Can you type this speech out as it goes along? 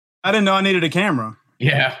I didn't know I needed a camera.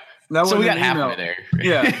 Yeah. So we got half of it there.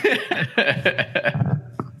 Yeah.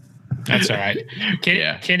 That's all right.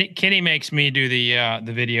 Kenny makes me do the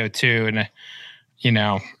video too, and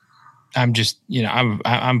I'm just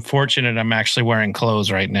I'm fortunate. I'm actually wearing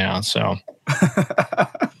clothes right now, so.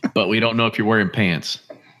 But we don't know if you're wearing pants.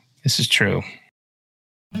 This is true.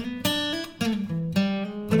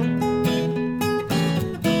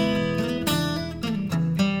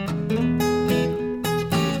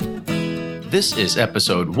 This is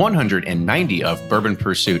episode 190 of Bourbon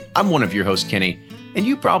Pursuit. I'm one of your hosts, Kenny, and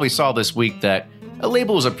you probably saw this week that a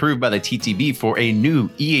label was approved by the TTB for a new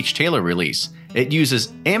E.H. Taylor release. It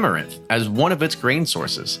uses amaranth as one of its grain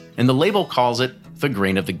sources, and the label calls it the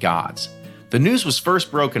Grain of the Gods. The news was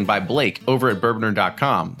first broken by Blake over at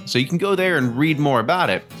Bourboner.com, so you can go there and read more about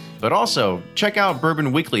it, but also check out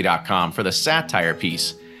BourbonWeekly.com for the satire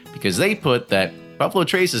piece, because they put that Buffalo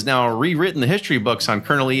Trace has now rewritten the history books on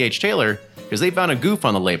Colonel E.H. Taylor because they found a goof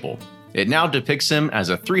on the label. It now depicts him as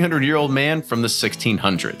a 300-year-old man from the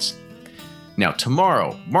 1600s. Now,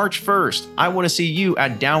 tomorrow, March 1st, I want to see you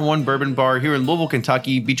at Down One Bourbon Bar here in Louisville,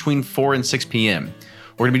 Kentucky between 4 and 6 p.m.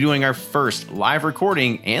 We're going to be doing our first live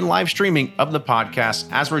recording and live streaming of the podcast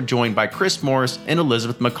as we're joined by Chris Morris and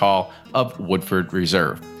Elizabeth McCall of Woodford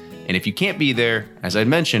Reserve. And if you can't be there, as I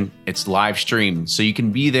mentioned, it's live streamed, so you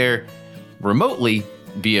can be there remotely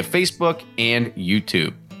via Facebook and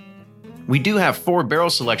YouTube. We do have 4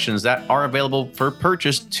 barrel selections that are available for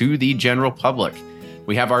purchase to the general public.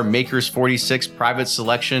 We have our Maker's 46 private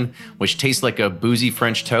selection, which tastes like a boozy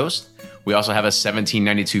French toast. We also have a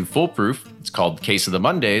 1792 full proof. It's called Case of the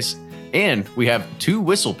Mondays. And we have 2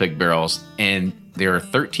 Whistle Pig barrels, and they're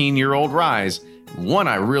 13-year-old ryes. One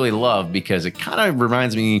I really love because it kind of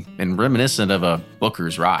reminds me and reminiscent of a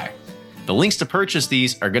Booker's Rye. The links to purchase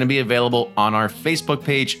these are going to be available on our Facebook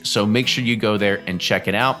page, so make sure you go there and check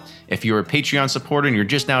it out. If you're a Patreon supporter and you're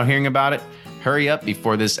just now hearing about it, hurry up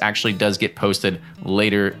before this actually does get posted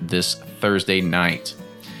later this Thursday night.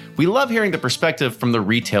 We love hearing the perspective from the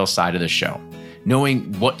retail side of the show,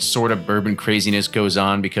 knowing what sort of bourbon craziness goes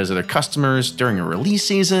on because of their customers during a release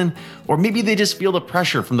season, or maybe they just feel the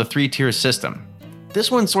pressure from the 3-tier system. This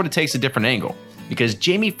one sort of takes a different angle, because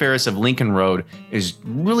Jamie Ferris of Lincoln Road is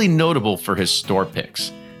really notable for his store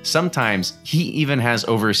picks. Sometimes he even has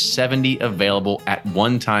over 70 available at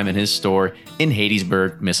one time in his store in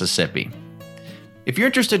Hattiesburg, Mississippi. If you're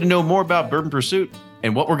interested to know more about Bourbon Pursuit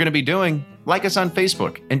and what we're going to be doing, like us on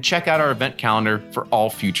Facebook and check out our event calendar for all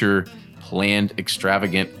future planned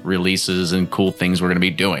extravagant releases and cool things we're going to be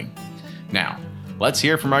doing. Now, let's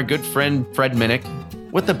hear from our good friend Fred Minnick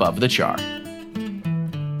with Above the Char.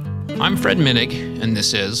 I'm Fred Minnick, and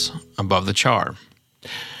this is Above the Char.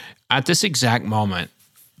 At this exact moment,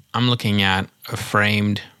 I'm looking at a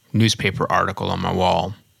framed newspaper article on my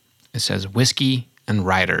wall. It says, "Whiskey and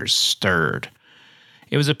Writers Stirred."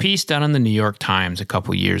 It was a piece done in the New York Times a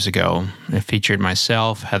couple years ago. It featured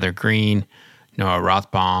myself, Heather Green, Noah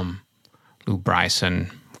Rothbaum, Lou Bryson,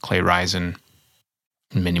 Clay Risen,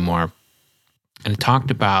 and many more. And it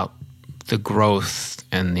talked about the growth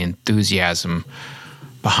and the enthusiasm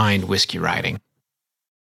behind whiskey writing.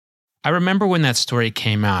 I remember when that story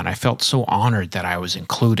came out, I felt so honored that I was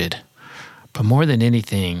included. But more than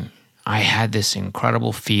anything, I had this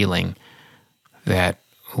incredible feeling that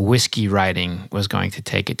whiskey writing was going to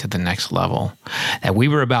take it to the next level, that we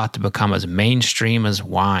were about to become as mainstream as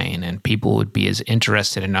wine and people would be as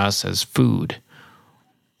interested in us as food.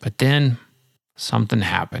 But then something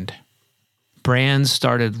happened. Brands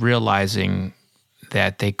started realizing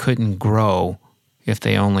that they couldn't grow if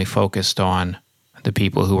they only focused on the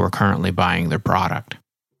people who were currently buying their product.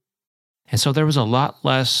 And so there was a lot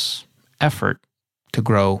less effort to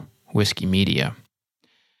grow whiskey media.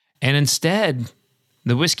 And instead,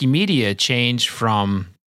 the whiskey media changed from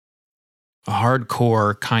a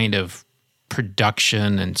hardcore kind of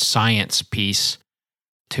production and science piece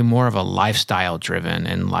to more of a lifestyle driven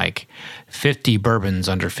and like 50 bourbons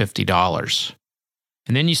under $50.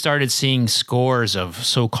 And then you started seeing scores of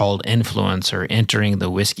so-called influencer entering the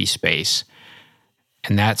whiskey space.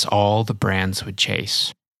 And that's all the brands would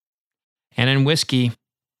chase. And in whiskey,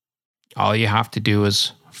 all you have to do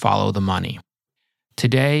is follow the money.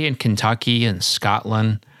 Today in Kentucky and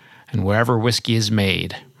Scotland and wherever whiskey is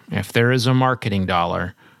made, if there is a marketing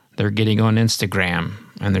dollar, they're getting on Instagram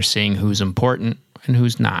and they're seeing who's important and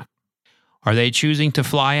who's not. Are they choosing to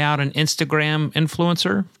fly out an Instagram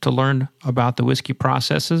influencer to learn about the whiskey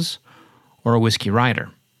processes or a whiskey writer?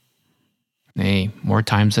 More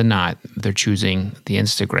times than not, they're choosing the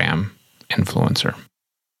Instagram influencer.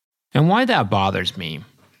 And why that bothers me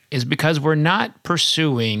is because we're not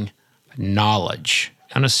pursuing knowledge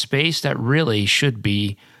on a space that really should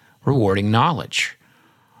be rewarding knowledge.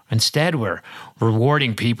 Instead, we're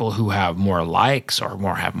rewarding people who have more likes or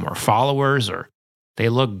have more followers, or they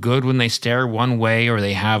look good when they stare one way, or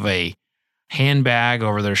they have a handbag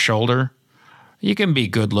over their shoulder. You can be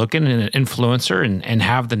good looking and an influencer and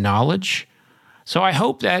have the knowledge. So I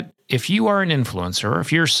hope that if you are an influencer,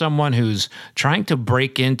 if you're someone who's trying to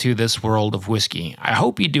break into this world of whiskey, I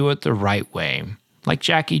hope you do it the right way, like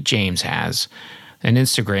Jackie James has, an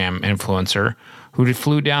Instagram influencer who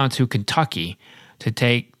flew down to Kentucky to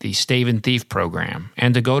take the Stave and Thief program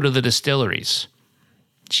and to go to the distilleries.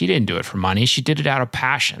 She didn't do it for money. She did it out of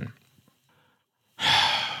passion.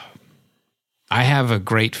 I have a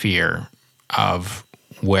great fear of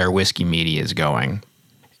where whiskey media is going.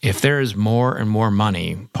 If there is more and more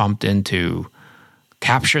money pumped into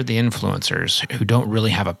capture the influencers who don't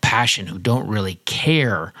really have a passion, who don't really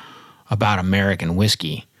care about American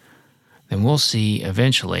whiskey, then we'll see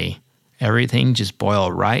eventually everything just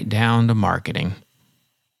boil right down to marketing.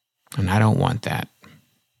 And I don't want that.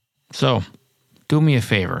 So, do me a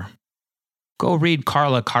favor. Go read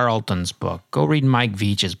Carla Carlton's book. Go read Mike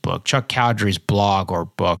Veach's book, Chuck Cowdery's blog or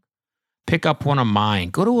book. Pick up one of mine.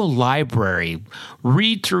 Go to a library.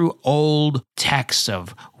 Read through old texts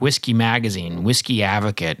of Whiskey Magazine, Whiskey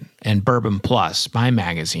Advocate, and Bourbon Plus, my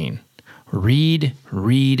magazine. Read,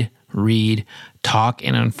 talk,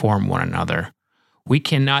 and inform one another. We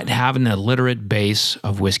cannot have an illiterate base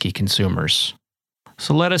of whiskey consumers.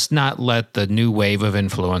 So let us not let the new wave of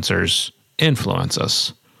influencers influence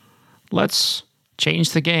us. Let's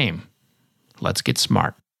change the game. Let's get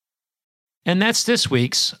smart. And that's this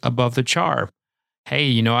week's Above the Char.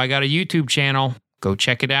 Hey, I got a YouTube channel. Go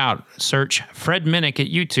check it out. Search Fred Minnick at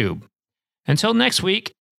YouTube. Until next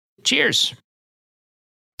week, cheers.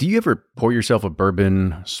 Do you ever pour yourself a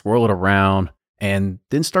bourbon, swirl it around, and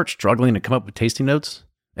then start struggling to come up with tasting notes?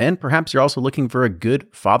 And perhaps you're also looking for a good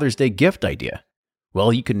Father's Day gift idea.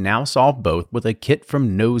 Well, you can now solve both with a kit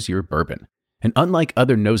from Knows Your Bourbon. And unlike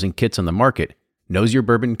other nosing kits on the market, Knows Your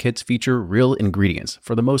Bourbon kits feature real ingredients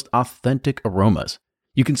for the most authentic aromas.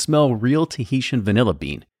 You can smell real Tahitian vanilla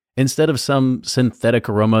bean instead of some synthetic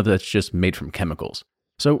aroma that's just made from chemicals.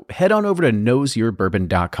 So head on over to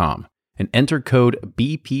knowsyourbourbon.com and enter code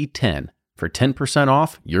BP10 for 10%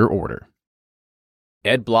 off your order.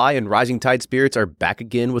 Ed Bly and Rising Tide Spirits are back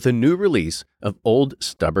again with a new release of Old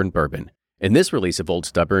Stubborn Bourbon. And this release of Old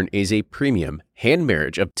Stubborn is a premium hand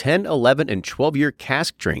marriage of 10, 11, and 12-year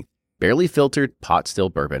cask strength, barely filtered pot still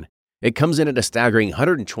bourbon. It comes in at a staggering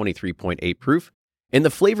 123.8 proof, and the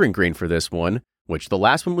flavoring grain for this one, which the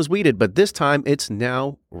last one was wheated, but this time it's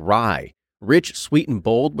now rye. Rich, sweet, and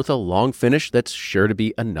bold with a long finish that's sure to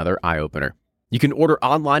be another eye-opener. You can order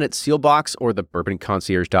online at Sealbox or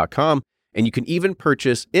thebourbonconcierge.com, and you can even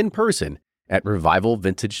purchase in person at Revival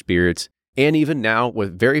Vintage Spirits, and even now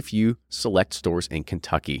with very few select stores in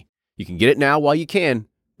Kentucky. You can get it now while you can,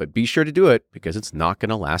 but be sure to do it because it's not going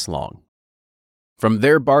to last long. From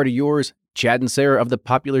their bar to yours, Chad and Sarah of the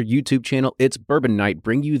popular YouTube channel It's Bourbon Night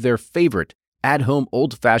bring you their favorite at-home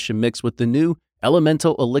old-fashioned mix with the new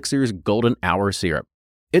Elemental Elixir's Golden Hour Syrup.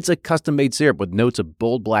 It's a custom-made syrup with notes of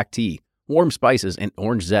bold black tea, warm spices, and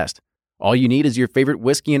orange zest. All you need is your favorite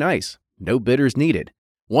whiskey and ice. No bitters needed.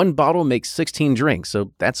 One bottle makes 16 drinks,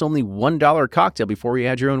 so that's only $1 a cocktail before you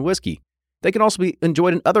add your own whiskey. They can also be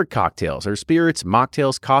enjoyed in other cocktails or spirits,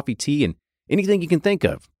 mocktails, coffee, tea, and anything you can think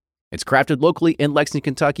of. It's crafted locally in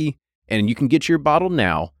Lexington, Kentucky, and you can get your bottle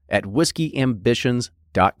now at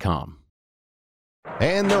whiskeyambitions.com.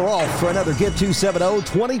 And they're off for another Give 270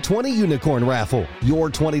 2020 Unicorn Raffle.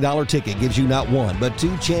 Your $20 ticket gives you not one, but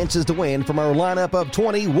two chances to win from our lineup of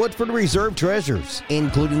 20 Woodford Reserve treasures,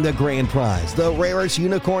 including the grand prize, the rarest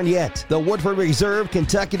unicorn yet, the Woodford Reserve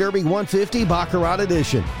Kentucky Derby 150 Baccarat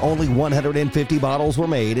Edition. Only 150 bottles were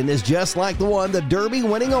made and is just like the one the Derby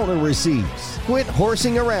winning owner receives. Quit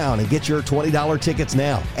horsing around and get your $20 tickets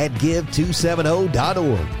now at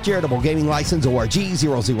give270.org. Charitable Gaming License ORG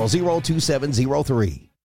 0002703.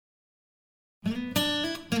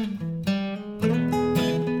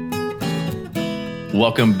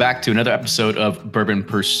 Welcome back to another episode of Bourbon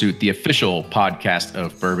Pursuit, the official podcast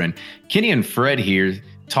of bourbon. Kenny and Fred here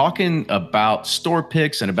talking about store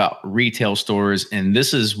picks and about retail stores. And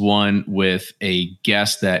this is one with a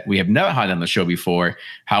guest that we have never had on the show before.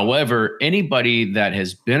 However, anybody that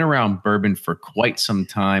has been around bourbon for quite some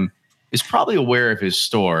time is probably aware of his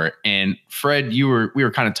store. And Fred, we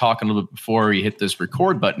were kind of talking a little bit before we hit this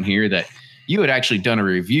record button here that you had actually done a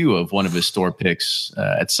review of one of his store picks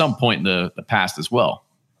at some point in the past as well.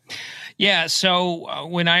 Yeah. So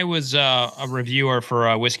when I was a reviewer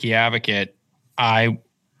for Whiskey Advocate, I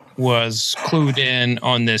was clued in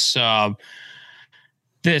on this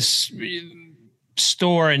this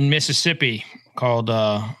store in Mississippi called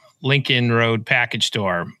Lincoln Road Package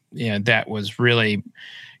Store. That was really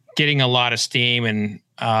getting a lot of steam,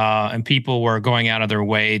 and people were going out of their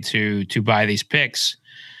way to buy these picks.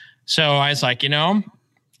 So I was like,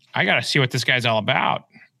 I got to see what this guy's all about.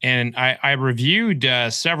 And I reviewed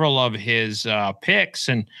several of his picks,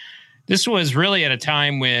 and this was really at a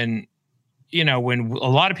time when a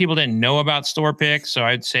lot of people didn't know about store picks. So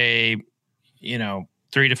I'd say,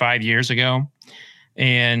 3 to 5 years ago,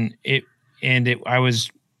 and I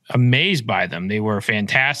was amazed by them. They were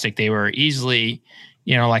fantastic. They were easily,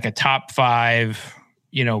 like a top 5,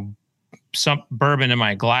 some bourbon in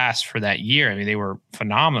my glass for that year. I mean, they were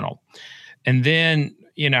phenomenal. And then,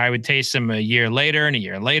 I would taste them a year later,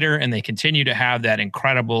 and they continue to have that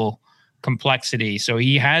incredible complexity. So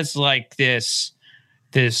he has like this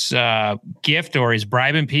gift, or he's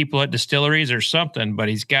bribing people at distilleries or something, but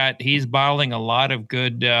he's bottling a lot of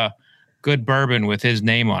good bourbon with his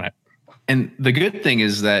name on it. And the good thing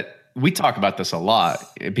is that we talk about this a lot.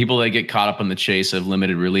 People that get caught up in the chase of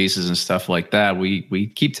limited releases and stuff like that,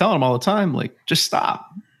 we keep telling them all the time, like, just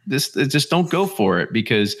stop. Just don't go for it,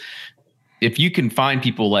 because if you can find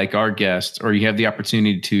people like our guests, or you have the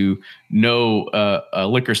opportunity to know a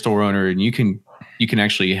liquor store owner, and you can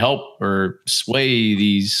actually help or sway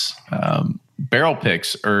these barrel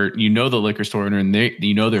picks, or the liquor store owner and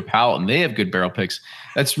their palate, and they have good barrel picks,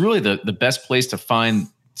 that's really the best place to find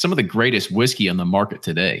some of the greatest whiskey on the market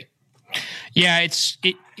today. Yeah,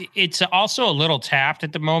 it's also a little tapped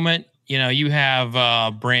at the moment. You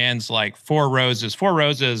have brands like Four Roses. Four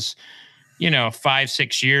Roses,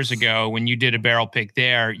 5-6 years ago, when you did a barrel pick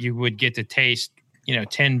there, you would get to taste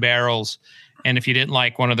 10 barrels. And if you didn't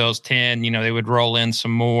like one of those 10, they would roll in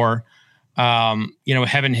some more.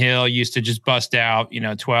 Heaven Hill used to just bust out,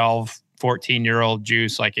 12, 14-year-old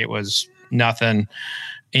juice like it was nothing.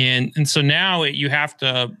 And so now you have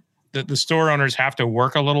to, the store owners have to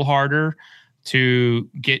work a little harder to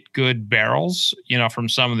get good barrels, from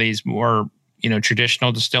some of these more,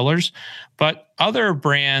 traditional distillers. But other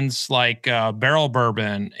brands like Barrel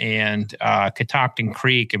Bourbon and Catoctin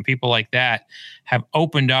Creek and people like that have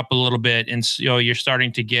opened up a little bit. And so you're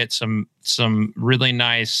starting to get some really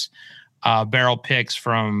nice barrel picks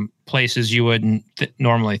from places you wouldn't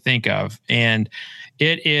normally think of. And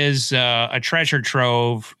it is a treasure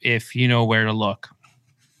trove if you know where to look.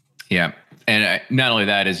 Yeah. And not only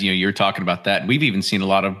that, is, you're talking about that. We've even seen a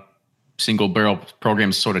lot of single barrel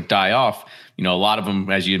programs sort of die off. A lot of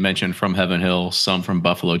them, as you had mentioned, from Heaven Hill, some from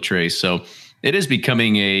Buffalo Trace. So it is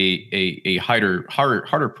becoming a harder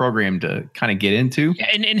program to kind of get into.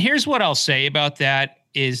 And here's what I'll say about that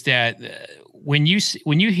is that when you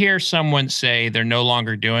hear someone say they're no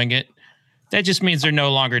longer doing it, that just means they're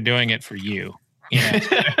no longer doing it for you.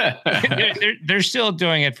 They're still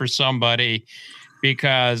doing it for somebody,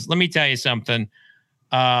 because let me tell you something.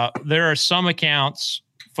 There are some accounts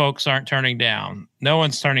folks aren't turning down. No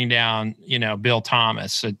one's turning down, Bill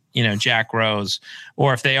Thomas, Jack Rose,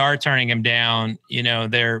 or if they are turning him down,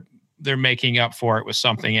 they're making up for it with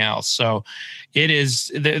something else. So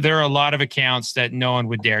there are a lot of accounts that no one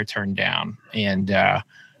would dare turn down. And,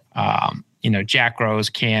 Jack Rose,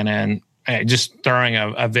 Cannon, just throwing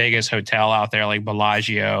a Vegas hotel out there like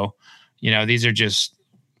Bellagio, these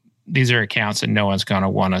are accounts that no one's going to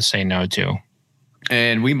want to say no to.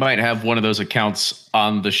 And we might have one of those accounts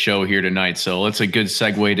on the show here tonight. So it's a good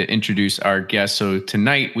segue to introduce our guest. So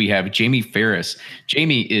tonight we have Jamie Ferris.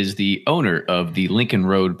 Jamie is the owner of the Lincoln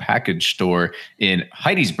Road Package Store in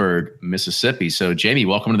Heidesburg, Mississippi. So Jamie,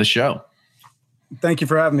 welcome to the show. Thank you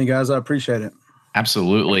for having me, guys. I appreciate it.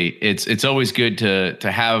 Absolutely. It's always good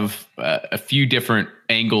to have a few different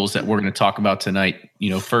angles that we're going to talk about tonight.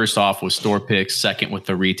 First off with store picks, second with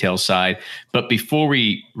the retail side. But before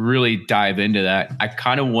we really dive into that, I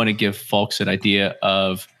kind of want to give folks an idea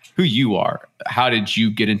of who you are. How did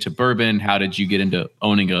you get into bourbon? How did you get into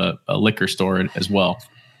owning a liquor store as well?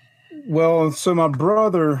 Well, so my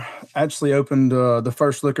brother actually opened the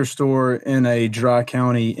first liquor store in a dry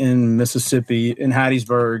county in Mississippi, in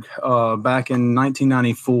Hattiesburg, back in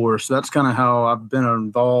 1994. So that's kind of how I've been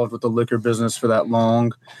involved with the liquor business for that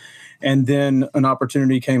long. And then an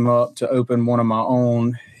opportunity came up to open one of my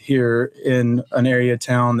own here in an area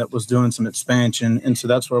town that was doing some expansion. And so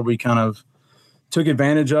that's where we kind of took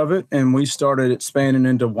advantage of it. And we started expanding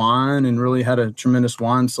into wine and really had a tremendous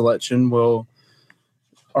wine selection. Well,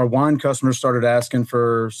 our wine customers started asking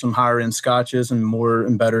for some higher end scotches and more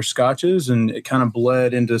and better scotches. And it kind of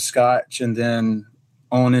bled into scotch and then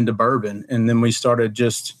on into bourbon. And then we started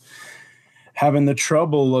just having the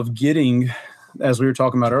trouble of getting as we were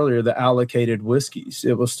talking about earlier, the allocated whiskeys.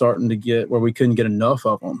 It was starting to get where we couldn't get enough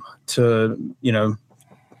of them to,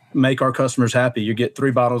 make our customers happy. You get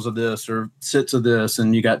 3 bottles of this or 6 of this,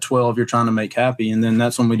 and you got 12 you're trying to make happy. And then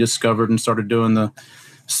that's when we discovered and started doing the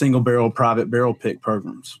single barrel, private barrel pick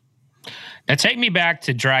programs. Now take me back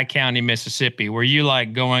to Dry County, Mississippi. Were you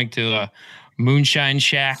like going to moonshine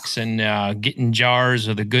shacks and getting jars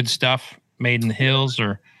of the good stuff made in the hills,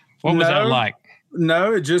 or what was that like?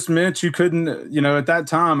 No, it just meant you couldn't, at that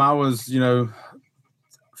time I was,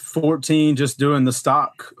 14 just doing the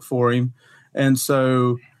stock for him. And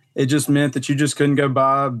so it just meant that you just couldn't go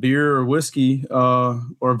buy beer or whiskey or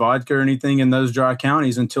vodka or anything in those dry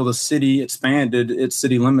counties until the city expanded its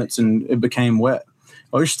city limits and it became wet.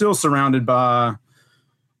 Well, you're still surrounded by,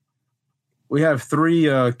 we have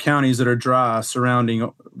 3 counties that are dry surrounding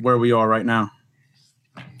where we are right now.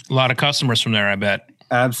 A lot of customers from there, I bet.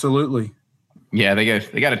 Absolutely. Yeah, they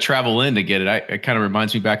got to travel in to get it. It kind of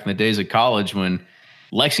reminds me back in the days of college when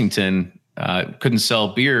Lexington couldn't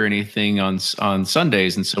sell beer or anything on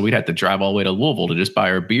Sundays, and so we'd have to drive all the way to Louisville to just buy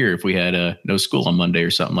our beer if we had no school on Monday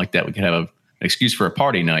or something like that. We could have an excuse for a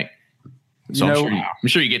party night. So I'm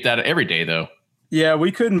sure you get that every day, though. Yeah,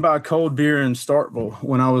 we couldn't buy cold beer in Starkville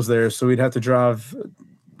when I was there, so we'd have to drive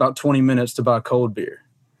about 20 minutes to buy cold beer.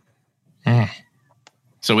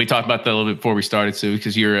 So we talked about that a little bit before we started, Sue,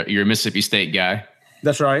 because you're a Mississippi State guy.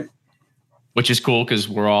 That's right. Which is cool because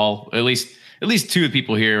we're all at least 2 of the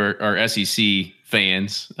people here are SEC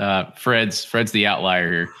fans. Fred's the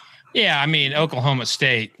outlier here. Yeah, I mean Oklahoma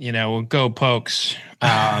State. Go Pokes.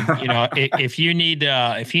 If you need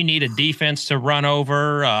a defense to run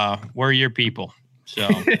over, we're your people. So.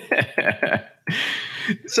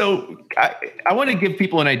 So I want to give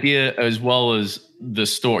people an idea as well as the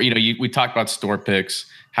store. We talked about store picks.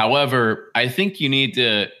 However, I think you need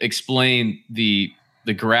to explain the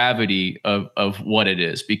gravity of what it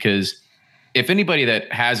is, because if anybody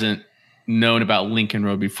that hasn't known about Lincoln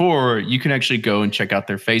Road before, you can actually go and check out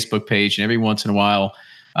their Facebook page. And every once in a while,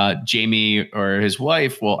 Jamie or his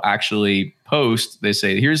wife will actually post. They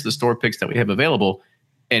say, here's the store picks that we have available.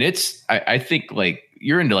 And it's, I think, like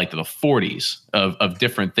you're into like the 40s of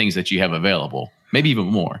different things that you have available, maybe even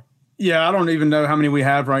more. Yeah, I don't even know how many we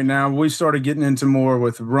have right now. We started getting into more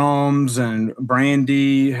with rums and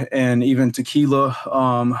brandy and even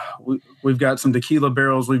tequila. We've got some tequila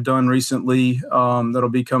barrels we've done recently that'll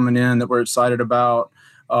be coming in that we're excited about.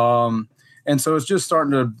 And so it's just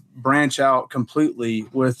starting to branch out completely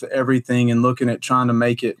with everything and looking at trying to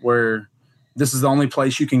make it where this is the only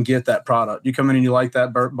place you can get that product. You come in and you like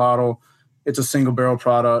that bottle, it's a single barrel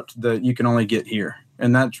product that you can only get here.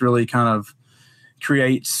 And that's really kind of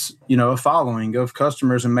creates, a following of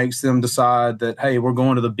customers and makes them decide that, hey, we're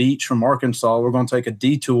going to the beach from Arkansas. We're going to take a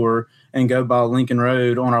detour and go by Lincoln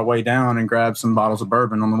Road on our way down and grab some bottles of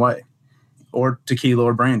bourbon on the way, or tequila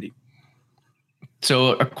or brandy.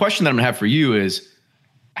 So a question that I'm going to have for you is,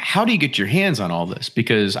 how do you get your hands on all this?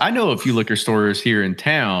 Because I know a few liquor stores here in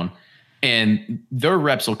town, and their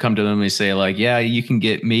reps will come to them and say, like, yeah, you can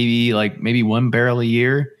get maybe 1 barrel a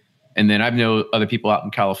year. And then I know other people out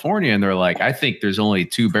in California, and they're like, I think there's only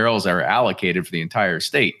 2 barrels that are allocated for the entire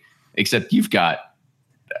state, except you've got,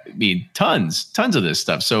 tons of this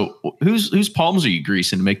stuff. So whose palms are you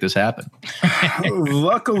greasing to make this happen?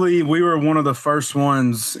 Luckily, we were one of the first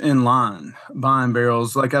ones in line buying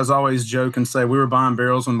barrels. Like, as I always joke and say, we were buying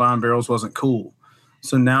barrels when buying barrels wasn't cool.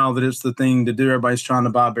 So now that it's the thing to do, everybody's trying to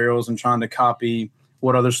buy barrels and trying to copy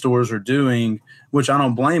what other stores are doing, which I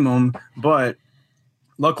don't blame them. But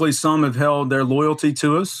luckily, some have held their loyalty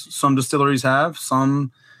to us. Some distilleries have.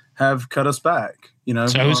 Some have cut us back.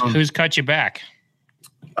 So who's cut you back?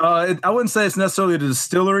 I wouldn't say it's necessarily the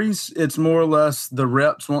distilleries. It's more or less the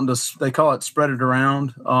reps wanting to. They call it spread it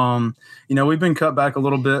around. We've been cut back a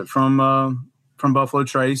little bit from Buffalo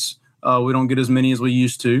Trace. We don't get as many as we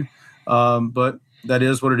used to, but that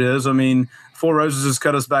is what it is. Four Roses has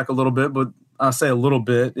cut us back a little bit, but I say a little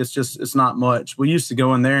bit. It's not much. We used to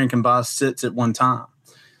go in there and can buy sits at one time.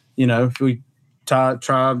 If we tried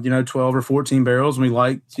 12 or 14 barrels and we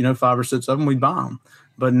liked 5 or 6 of them, we'd buy them.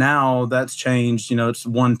 But now that's changed. It's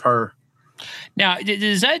 1 per. Now,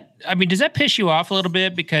 does that piss you off a little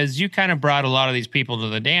bit, because you kind of brought a lot of these people to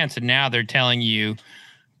the dance, and now they're telling you,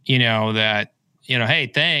 that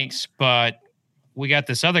hey, thanks, but we got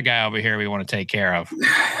this other guy over here we want to take care of.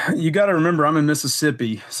 You got to remember, I'm in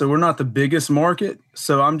Mississippi, so we're not the biggest market.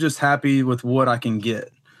 So I'm just happy with what I can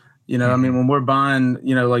get. When we're buying,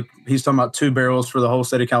 like he's talking about 2 barrels for the whole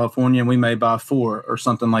state of California, and we may buy 4 or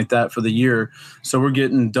something like that for the year. So we're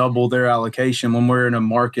getting double their allocation when we're in a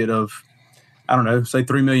market of, I don't know, say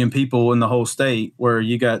 3 million people in the whole state, where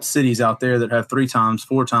you got cities out there that have 3 times,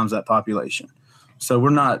 4 times that population. So we're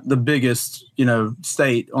not the biggest,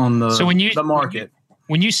 state on the market.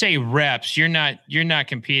 When you say reps, you're not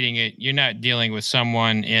competing it. You're not dealing with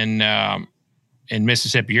someone in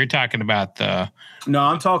Mississippi. You're talking about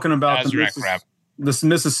I'm talking about rep. This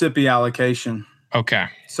Mississippi allocation. Okay.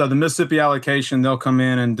 So the Mississippi allocation, they'll come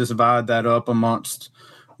in and divide that up amongst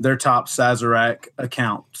their top Sazerac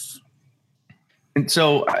accounts. And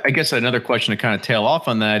so I guess another question to kind of tail off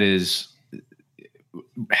on that is,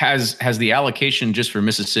 has the allocation just for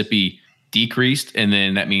Mississippi decreased, and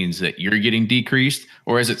then that means that you're getting decreased,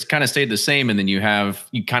 or has it kind of stayed the same, and then you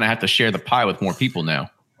kind of have to share the pie with more people now?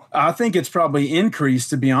 I think it's probably increased,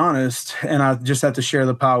 to be honest, and I just have to share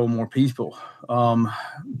the pie with more people.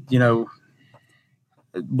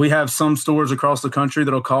 We have some stores across the country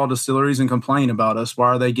that'll call distilleries and complain about us. Why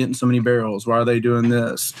are they getting so many barrels? Why are they doing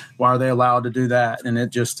this? Why are they allowed to do that? And it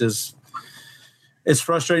just is, it's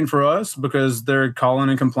frustrating for us because they're calling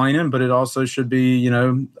and complaining, but it also should be,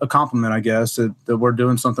 a compliment, I guess, that we're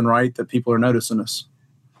doing something right, that people are noticing us.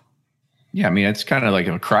 Yeah, I mean, it's kind of like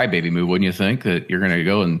a crybaby move, wouldn't you think, that you're going to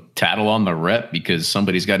go and tattle on the rep because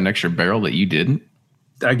somebody's got an extra barrel that you didn't?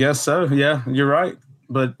 I guess so. Yeah, you're right.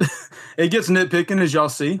 But it gets nitpicking, as y'all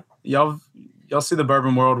see. Y'all see the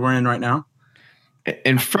bourbon world we're in right now.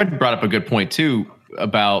 And Fred brought up a good point too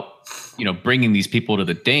about, bringing these people to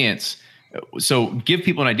the dance. So give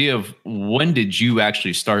people an idea of, when did you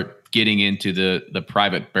actually start getting into the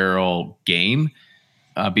private barrel game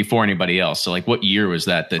before anybody else? So like, what year was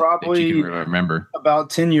that you can remember? About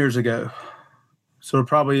 10 years ago. So we're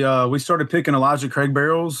probably, we started picking Elijah Craig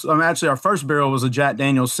barrels. Actually, our first barrel was a Jack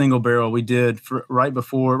Daniel's single barrel we did right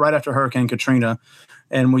after Hurricane Katrina.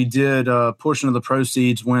 And we did a portion of the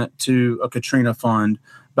proceeds went to a Katrina fund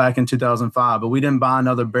back in 2005. But we didn't buy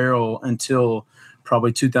another barrel until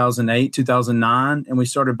probably 2008, 2009. And we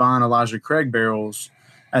started buying Elijah Craig barrels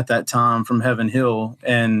at that time from Heaven Hill.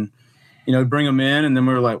 And, bring them in. And then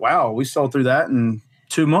we were like, wow, we sold through that in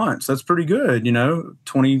 2 months. That's pretty good.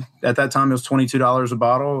 At that time it was $22 a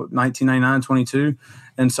bottle, $19.99, $22.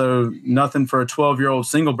 And so nothing for a 12-year-old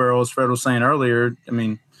single barrel, as Fred was saying earlier. I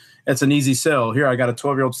mean, it's an easy sell. Here, I got a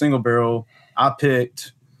 12-year-old single barrel I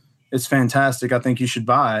picked. It's fantastic. I think you should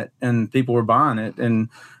buy it. And people were buying it. And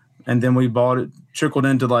then we bought it, trickled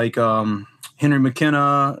into like Henry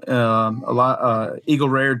McKenna, Eagle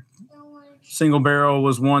Rare single barrel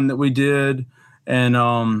was one that we did. And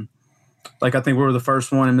I think we were the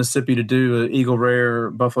first one in Mississippi to do an Eagle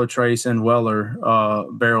Rare, Buffalo Trace, and Weller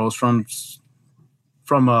barrels from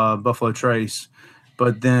Buffalo Trace.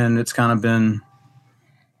 But then it's kind of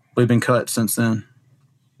we've been cut since then.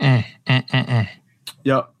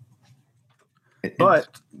 Yep. But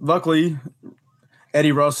luckily,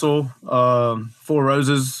 Eddie Russell, Four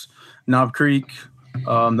Roses, Knob Creek,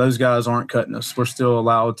 those guys aren't cutting us. We're still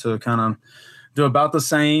allowed to kind of do about the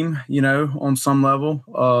same, on some level.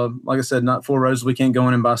 Like I said, not Four Roses. We can't go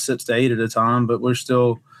in and buy 6 to 8 at a time, but we're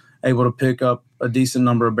still able to pick up a decent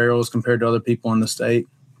number of barrels compared to other people in the state,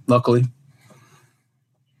 luckily.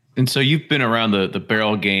 And so you've been around the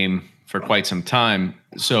barrel game for quite some time.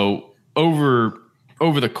 So over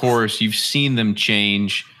the course, you've seen them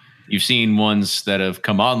change. You've seen ones that have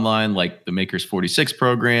come online, like the Makers 46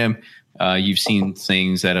 program. You've seen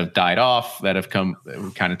things that have died off, that have come, that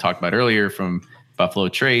we kind of talked about earlier, from Buffalo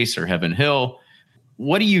Trace or Heaven Hill.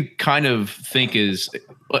 What do you kind of think is,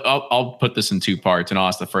 I'll put this in 2 parts, and I'll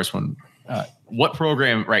ask the first one. What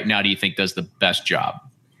program right now do you think does the best job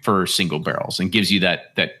for single barrels and gives you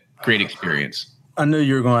that great experience? I knew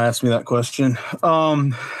you were going to ask me that question.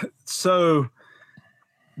 So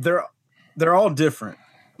they're all different.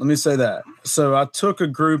 Let me say that. So I took a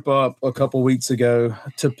group up a couple weeks ago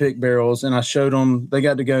to pick barrels, and I showed them. They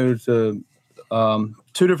got to go to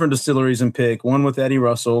 2 different distilleries and pick, one with Eddie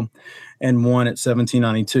Russell and one at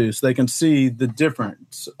 1792. So they can see the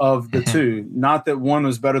difference of the 2. Not that one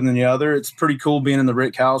was better than the other. It's pretty cool being in the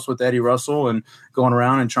Rick House with Eddie Russell and going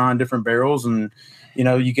around and trying different barrels. And,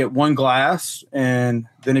 you get one glass, and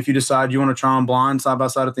then if you decide you want to try them blind side by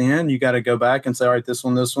side at the end, you got to go back and say, all right, this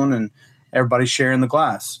one, and everybody's sharing the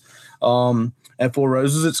glass. At Four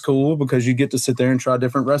Roses, it's cool because you get to sit there and try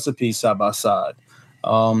different recipes side by side.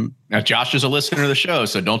 Now, Josh is a listener to the show,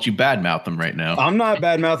 so don't you badmouth him right now. I'm not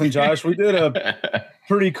badmouthing Josh. We did a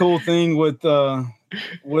pretty cool thing with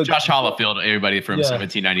Josh Hollifield, everybody from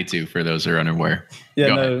 1792, for those who are unaware.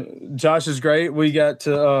 Yeah, Josh is great. We got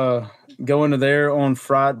to go into there on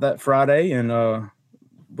that Friday, and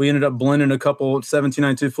we ended up blending a couple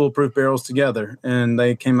 1792 foolproof barrels together, and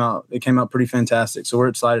it came out pretty fantastic. So we're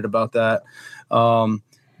excited about that.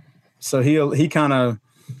 So he kind of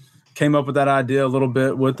came up with that idea a little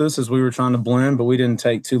bit with us as we were trying to blend, but we didn't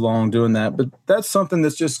take too long doing that. But that's something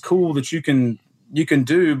that's just cool that you can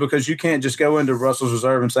do, because you can't just go into Russell's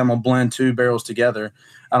Reserve and say, I'm going to blend 2 barrels together.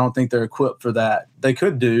 I don't think they're equipped for that. They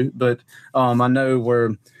could do, but I know where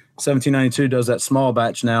 1792 does that small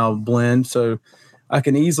batch now blend. So I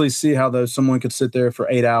can easily see how someone could sit there for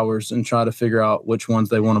 8 hours and try to figure out which ones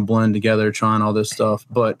they want to blend together, trying all this stuff.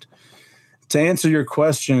 But to answer your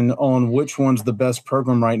question on which one's the best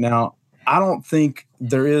program right now, I don't think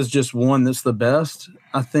there is just one that's the best.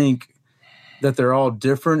 I think that they're all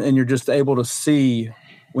different, and you're just able to see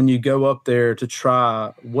when you go up there to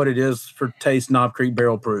try what it is for taste Knob Creek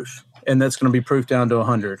barrel proof, and that's going to be proof down to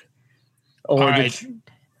 100. All right.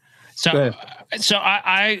 So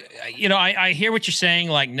I hear what you're saying.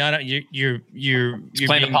 Like, no, you're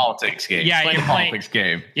playing the politics game. Yeah, playing the politics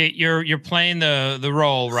game. You're playing the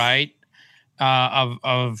role, right?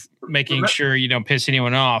 Of making sure you don't piss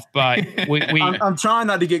anyone off. But I'm trying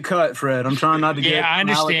not to get cut, Fred. I'm trying not to get I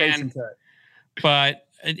understand. allocation cut. But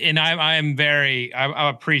I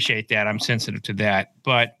appreciate that. I'm sensitive to that.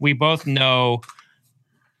 But we both know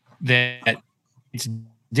that it's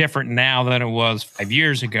different now than it was 5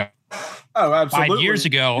 years ago. Oh, absolutely. 5 years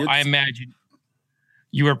ago, I imagine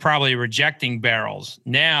you were probably rejecting barrels.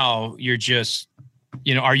 Now you're just,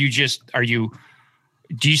 do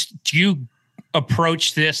you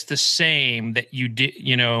approach this the same that you did,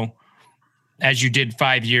 as you did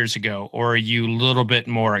 5 years ago, or are you a little bit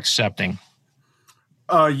more accepting?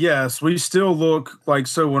 Yes, we still look like,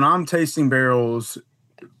 so when I'm tasting barrels,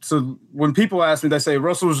 so when people ask me, they say,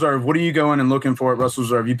 Russell Reserve, what are you going and looking for at Russell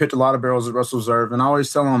Reserve? You picked a lot of barrels at Russell Reserve. And I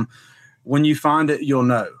always tell them, when you find it, you'll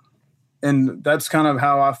know. And that's kind of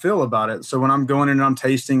how I feel about it. So when I'm going in and I'm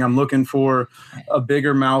tasting, I'm looking for a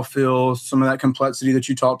bigger mouthfeel, some of that complexity that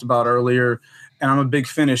you talked about earlier. And I'm a big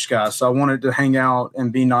finish guy. So I want it to hang out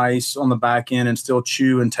and be nice on the back end and still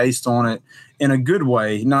chew and taste on it in a good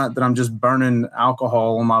way. Not that I'm just burning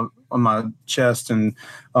alcohol on my chest and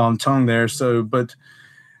tongue there. So, but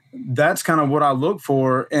that's kind of what I look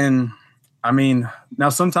for. And I mean, now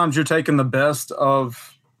sometimes you're taking the best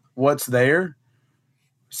of what's there.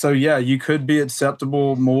 So yeah, you could be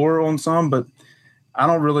acceptable more on some, but I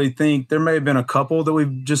don't really think, there may have been a couple that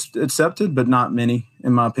we've just accepted, but not many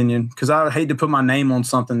in my opinion. Cause I would hate to put my name on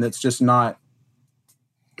something that's just not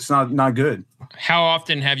good. How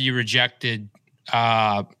often have you rejected,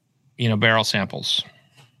 barrel samples?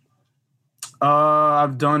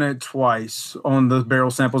 I've done it twice on the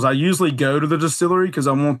barrel samples. I usually go to the distillery because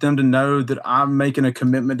I want them to know that I'm making a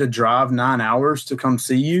commitment to drive 9 hours to come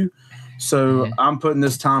see you. So I'm putting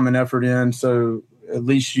this time and effort in. So at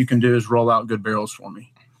least you can do is roll out good barrels for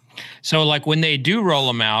me. So like when they do roll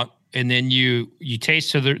them out and then you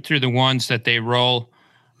taste through the ones that they roll,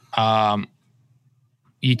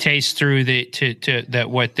 you taste through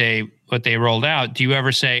what they rolled out. Do you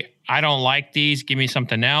ever say, I don't like these, give me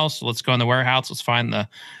something else. Let's go in the warehouse. Let's find the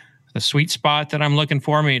sweet spot that I'm looking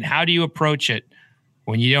for. I mean, how do you approach it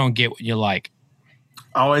when you don't get what you like?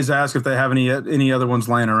 I always ask if they have any other ones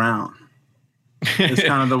laying around. It's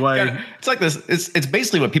kind of the way. It's like this. It's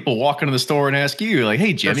basically what people walk into the store and ask you, like,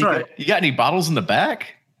 "Hey, Jimmy, right. you got any bottles in the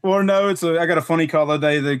back?" Or no, I got a funny call the other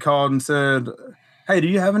day. They called and said, "Hey, do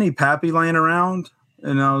you have any Pappy laying around?"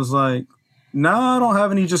 And I was like, "No, I don't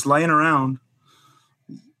have any just laying around."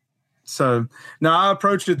 So no, I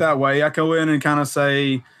approached it that way. I go in and kind of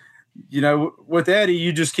say, with Eddie,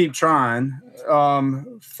 you just keep trying.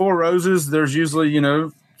 4 Roses, there's usually,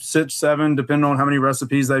 6, 7, depending on how many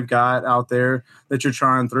recipes they've got out there that you're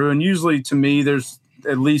trying through. And usually to me, there's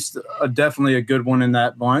at least definitely a good one in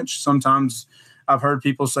that bunch. Sometimes I've heard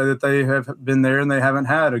people say that they have been there and they haven't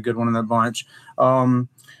had a good one in that bunch.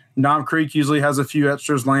 Knob Creek usually has a few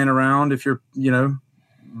extras laying around if you're,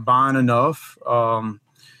 buying enough.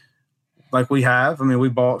 Like we have. I mean, we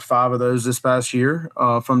bought 5 of those this past year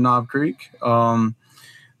from Knob Creek.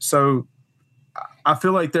 So I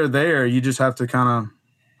feel like they're there. You just have to kind of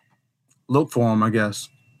look for them, I guess.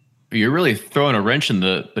 You're really throwing a wrench in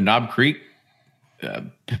the Knob Creek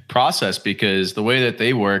process, because the way that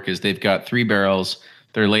they work is they've got 3 barrels.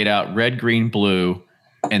 They're laid out red, green, blue.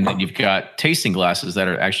 And then you've got tasting glasses that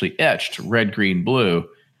are actually etched red, green, blue.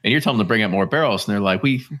 And you're telling them to bring out more barrels. And they're like,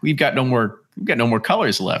 we've got no more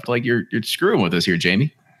colors left. Like you're screwing with us here,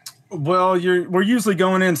 Jamie. Well, we're usually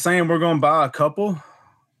going in saying we're going to buy a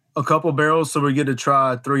couple barrels, so we get to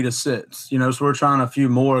try 3 to 6. So we're trying a few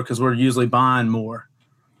more because we're usually buying more.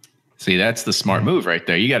 See, that's the smart move right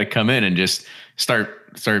there. You got to come in and just start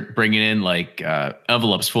bringing in like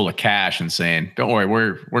envelopes full of cash and saying, "Don't worry,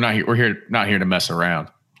 we're not here. We're not here to mess around."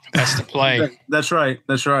 That's the play. That's right.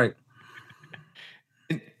 That's right.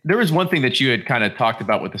 there was one thing that you had kind of talked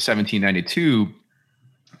about with the 1792,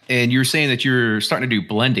 and you were saying that you're starting to do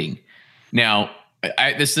blending. Now,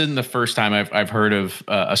 this isn't the first time I've heard of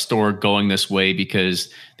a store going this way, because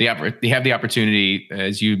they have the opportunity,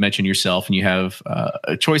 as you mentioned yourself, and you have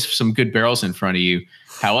a choice of some good barrels in front of you.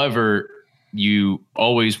 However, you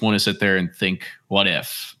always want to sit there and think, what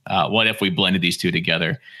if we blended these two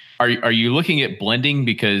together? Are you looking at blending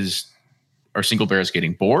because are single barrels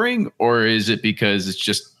getting boring, or is it because it's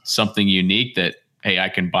just something unique that, hey, I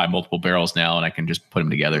can buy multiple barrels now and I can just put them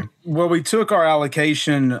together? Well, we took our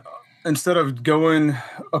allocation. Instead of going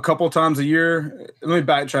a couple times a year, let me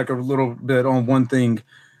backtrack a little bit on one thing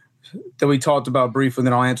that we talked about briefly,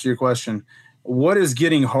 then I'll answer your question. What is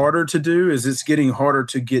getting harder to do is it's getting harder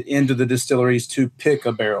to get into the distilleries to pick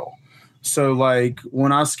a barrel. So like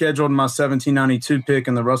when I scheduled my 1792 pick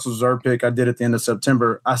and the Russell Reserve pick I did at the end of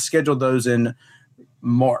September, I scheduled those in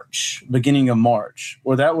March, beginning of March,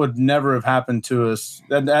 or that would never have happened to us.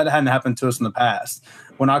 That hadn't happened to us in the past.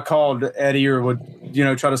 When I called Eddie or would,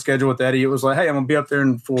 try to schedule with Eddie, it was like, hey, I'm going to be up there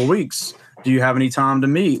in 4 weeks. Do you have any time to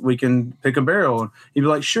meet? We can pick a barrel. And he'd be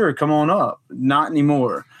like, sure, come on up. Not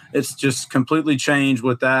anymore. It's just completely changed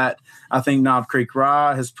with that. I think Knob Creek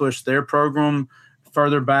Rye has pushed their program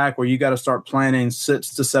further back where you got to start planning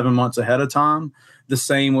 6 to 7 months ahead of time. The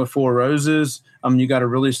same with Four Roses. You got to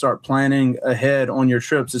really start planning ahead on your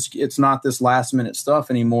trips. It's not this last minute stuff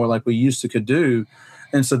anymore like we used to could do.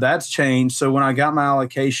 And so that's changed. So when I got my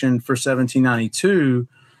allocation for 1792,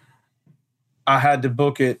 I had to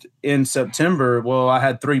book it in September. Well, I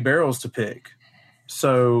had 3 barrels to pick.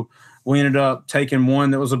 So we ended up taking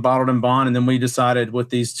one that was a bottled and bond, and then we decided with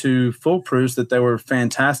these 2 full proofs that they were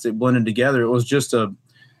fantastic blended together. It was just a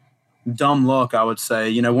dumb luck, I would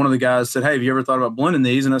say. One of the guys said, hey, have you ever thought about blending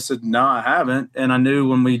these? And I said, no, I haven't. And I knew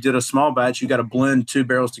when we did a small batch, you got to blend 2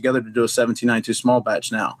 barrels together to do a 1792 small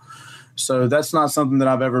batch now. So that's not something that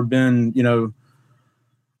I've ever been,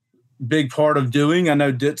 big part of doing. I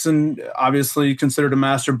know Ditson, obviously considered a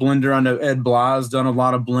master blender. I know Ed Bly's done a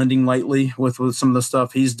lot of blending lately with some of the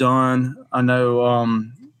stuff he's done. I know,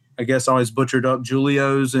 I guess I always butchered up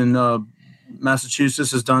Julio's in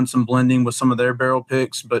Massachusetts has done some blending with some of their barrel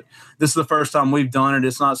picks, but this is the first time we've done it.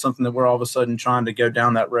 It's not something that we're all of a sudden trying to go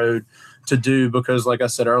down that road to do, because like I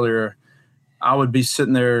said earlier, I would be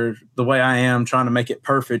sitting there the way I am trying to make it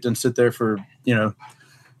perfect and sit there for,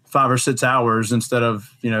 5 or 6 hours instead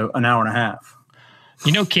of, an hour and a half.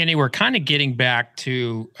 Kenny, we're kind of getting back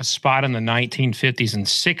to a spot in the 1950s and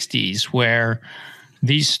 60s where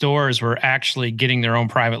these stores were actually getting their own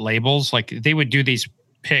private labels. Like they would do these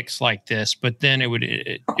picks like this, but then it would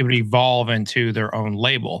evolve into their own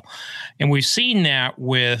label. And we've seen that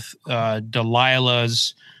with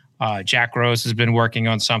Delilah's. Jack Rose has been working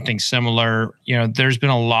on something similar. There's been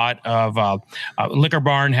a lot of Liquor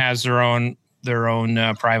Barn has their own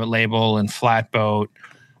private label, and Flatboat.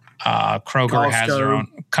 Kroger has their own.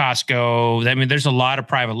 Costco. I mean, there's a lot of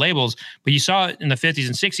private labels, but you saw it in the 50s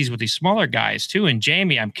and 60s with these smaller guys too. And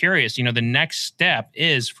Jamie, I'm curious, the next step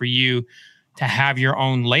is for you to have your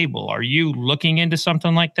own label. Are you looking into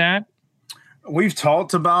something like that? We've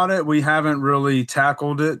talked about it. We haven't really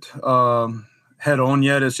tackled it head on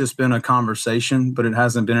yet. It's just been a conversation, but it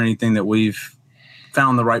hasn't been anything that we've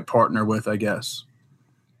found the right partner with, I guess.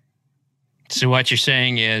 So what you're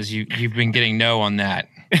saying is you've been getting no on that.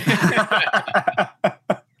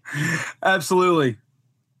 Absolutely.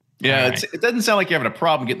 Yeah, right. It doesn't sound like you're having a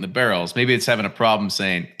problem getting the barrels. Maybe it's having a problem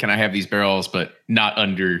saying, can I have these barrels, but not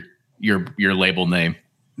under your label name?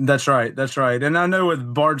 That's right. And I know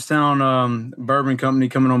with Bardstown Bourbon Company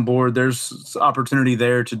coming on board, there's opportunity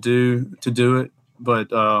there to do it. But,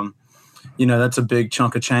 that's a big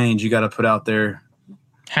chunk of change you got to put out there.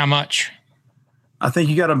 How much? I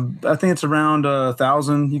think it's around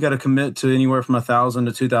 1,000. You got to commit to anywhere from 1,000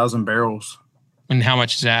 to 2,000 barrels. And how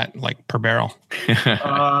much is that, like, per barrel?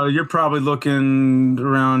 You're probably looking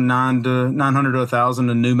around 900 to 1,000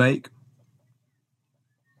 a new make.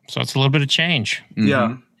 So it's a little bit of change.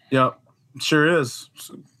 Mm-hmm. Yeah, sure is.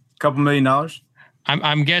 A couple $1 million.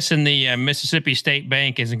 I'm guessing the Mississippi State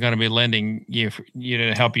Bank isn't going to be lending you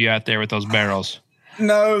to help you out there with those barrels.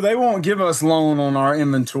 No, they won't give us loan on our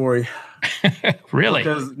inventory. Really?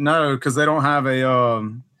 Because they don't have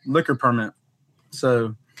a liquor permit.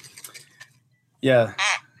 So, yeah,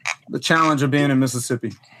 the challenge of being in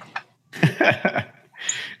Mississippi.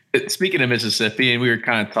 Speaking of Mississippi, and we were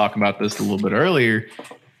kind of talking about this a little bit earlier,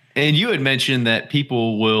 and you had mentioned that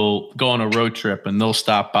people will go on a road trip and they'll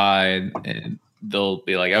stop by and they'll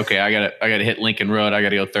be like, okay, I gotta hit Lincoln Road. I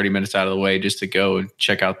gotta go 30 minutes out of the way just to go and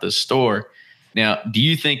check out this store. Now, do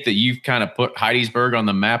you think that you've kind of put Heidesburg on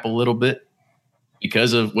the map a little bit?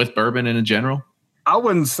 because of with bourbon in general? I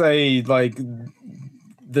wouldn't say like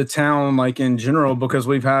the town like in general, because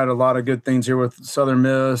we've had a lot of good things here with Southern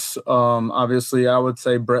Miss. Obviously, I would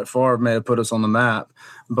say Brett Favre may have put us on the map,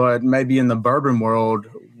 but maybe in the bourbon world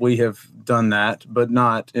we have done that, but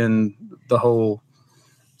not in the whole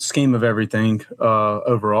scheme of everything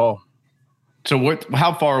overall. So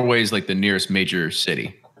how far away is like the nearest major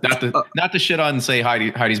city? Not to shit on and say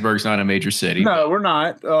Heidesburg's not a major city. No, we're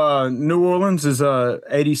not. New Orleans is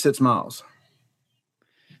 86 miles.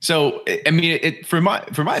 So, I mean, for my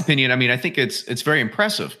opinion, I mean, I think it's very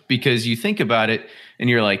impressive, because you think about it and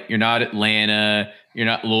you're like, you're not Atlanta, you're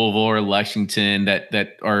not Louisville or Lexington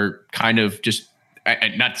that are kind of just,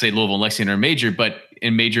 not to say Louisville and Lexington are major, but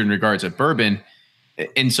in regards of bourbon.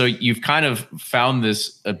 And so you've kind of found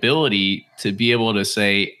this ability to be able to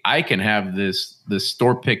say, I can have this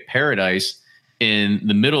store pick paradise in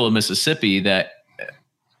the middle of Mississippi that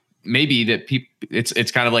maybe that people,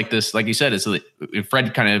 it's kind of like this, like you said, it's like,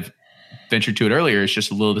 Fred kind of ventured to it earlier. It's just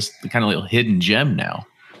this kind of little hidden gem now.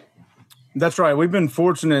 That's right. We've been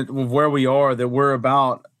fortunate with where we are, that we're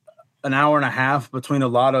about an hour and a half between a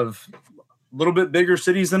lot of little bit bigger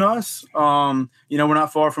cities than us. We're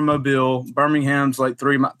not far from Mobile. Birmingham's like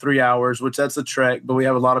 3 hours, which that's a trek, but we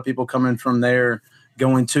have a lot of people coming from there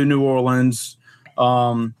going to New Orleans.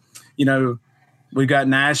 We've got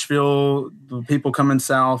Nashville, people coming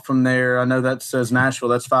south from there. I know that says Nashville,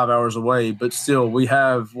 that's 5 hours away, but still we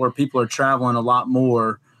have where people are traveling a lot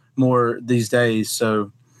more these days.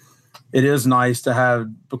 So it is nice to have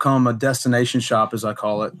become a destination shop, as I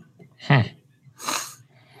call it.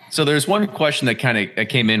 So there's one question that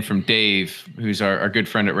came in from Dave, who's our good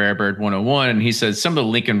friend at Rarebird 101. And he says some of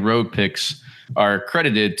the Lincoln Road picks are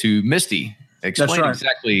credited to Misty. Explain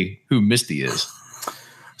exactly who Misty is.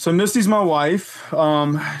 So Misty's my wife.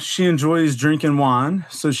 She enjoys drinking wine.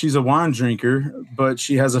 So she's a wine drinker, but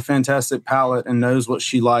she has a fantastic palate and knows what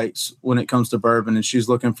she likes when it comes to bourbon. And she's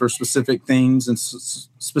looking for specific things and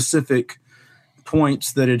specific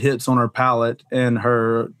points that it hits on her palate and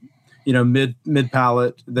her, mid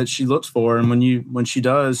palate that she looks for. And when she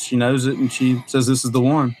does, she knows it and she says, this is the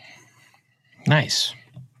one. Nice.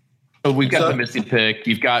 So we've got the Misty pick.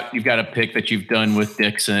 You've got a pick that you've done with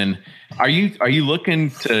Dixon. Are you looking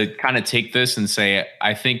to kind of take this and say,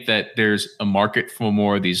 I think that there's a market for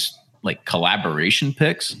more of these like collaboration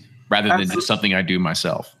picks rather than just something I do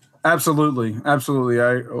myself? Absolutely. I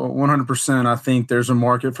 100%. I think there's a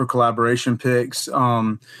market for collaboration picks.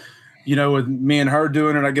 With me and her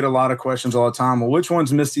doing it, I get a lot of questions all the time. Well, which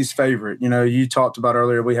one's Misty's favorite? You talked about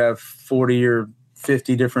earlier, we have 40 or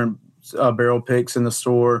 50 different barrel picks in the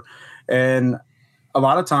store. And a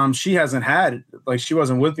lot of times she hasn't had it. Like, she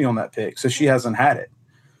wasn't with me on that pick, so she hasn't had it.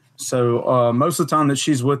 So most of the time that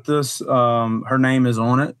she's with us, her name is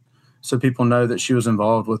on it, so people know that she was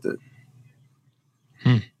involved with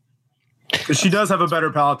it. Because she does have a better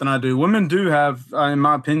palate than I do. Women do have, in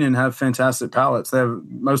my opinion, have fantastic palates.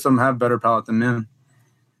 Most of them have better palate than men.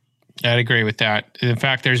 I'd agree with that. In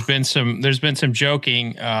fact, there's been some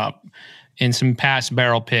joking in some past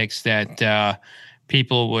barrel picks that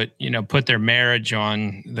people would, put their marriage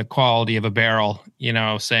on the quality of a barrel,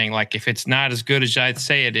 saying like, if it's not as good as I'd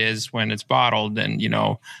say it is when it's bottled, then,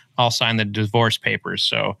 I'll sign the divorce papers.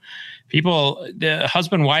 So the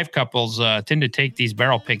husband-wife couples tend to take these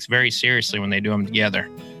barrel picks very seriously when they do them together.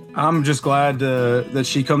 I'm just glad that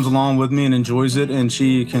she comes along with me and enjoys it, and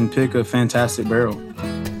she can pick a fantastic barrel.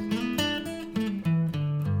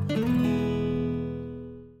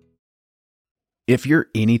 If you're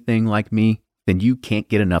anything like me, then you can't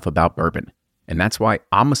get enough about bourbon. And that's why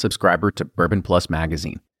I'm a subscriber to Bourbon Plus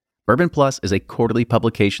magazine. Bourbon Plus is a quarterly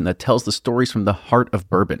publication that tells the stories from the heart of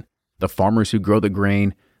bourbon, the farmers who grow the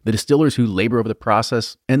grain, the distillers who labor over the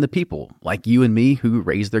process, and the people like you and me who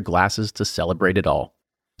raise their glasses to celebrate it all.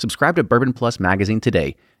 Subscribe to Bourbon Plus magazine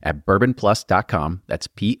today at bourbonplus.com, that's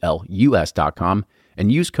PLUS.com,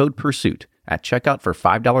 and use code PURSUIT at checkout for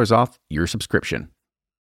 $5 off your subscription.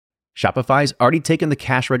 Shopify's already taken the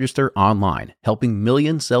cash register online, helping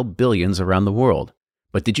millions sell billions around the world.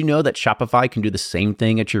 But did you know that Shopify can do the same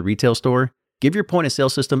thing at your retail store? Give your point-of-sale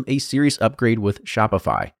system a serious upgrade with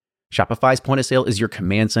Shopify. Shopify's point-of-sale is your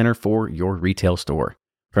command center for your retail store.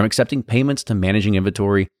 From accepting payments to managing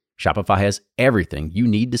inventory, Shopify has everything you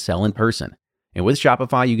need to sell in person. And with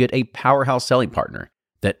Shopify, you get a powerhouse selling partner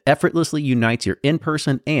that effortlessly unites your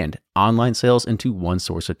in-person and online sales into one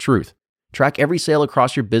source of truth. Track every sale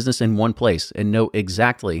across your business in one place and know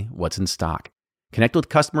exactly what's in stock. Connect with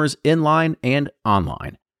customers in-line and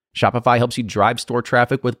online. Shopify helps you drive store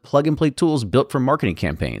traffic with plug-and-play tools built for marketing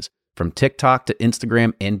campaigns, from TikTok to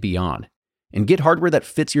Instagram and beyond. And get hardware that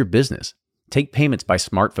fits your business. Take payments by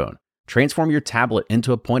smartphone. Transform your tablet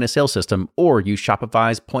into a point-of-sale system or use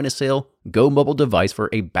Shopify's point-of-sale Go mobile device for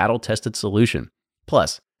a battle-tested solution.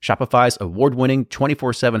 Plus, Shopify's award-winning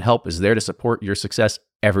 24/7 help is there to support your success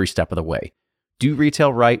every step of the way. Do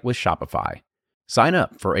retail right with Shopify. Sign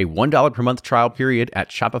up for a $1 per month trial period at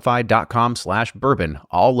shopify.com/bourbon,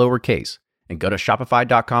 all lowercase, and go to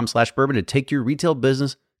shopify.com/bourbon to take your retail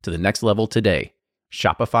business to the next level today.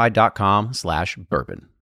 Shopify.com/bourbon.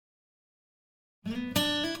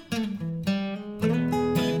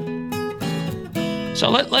 So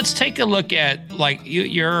let's take a look at, like,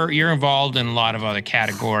 you're involved in a lot of other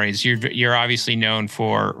categories. You're obviously known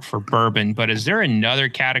for bourbon, but is there another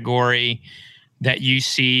category that you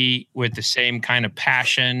see with the same kind of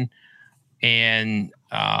passion and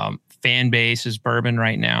fan base as bourbon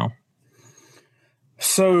right now?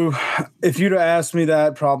 So if you'd have asked me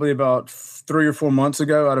that probably about 3 or 4 months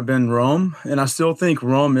ago, I'd have been rum. And I still think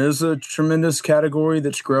rum is a tremendous category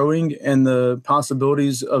that's growing, and the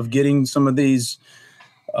possibilities of getting some of these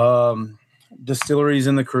distilleries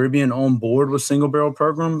in the Caribbean on board with single barrel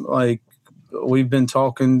program. Like, we've been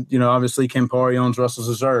talking, obviously Campari owns Russell's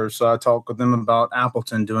Reserve. So I talked with them about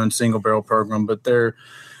Appleton doing single barrel program, but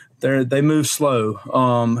they move slow.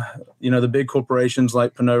 The big corporations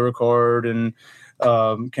like Pernod Ricard and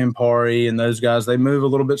Campari and those guys, they move a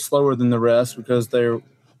little bit slower than the rest because they're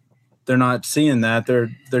not seeing that. They're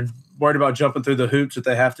worried about jumping through the hoops that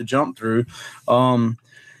they have to jump through.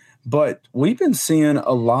 But we've been seeing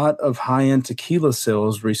a lot of high-end tequila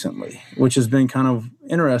sales recently, which has been kind of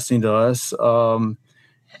interesting to us. In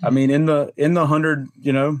the 100,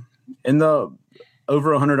 in the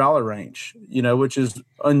over $100 range, which is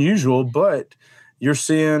unusual, but we're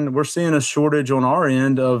seeing a shortage on our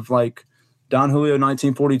end of, like, Don Julio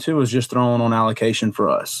 1942 was just thrown on allocation for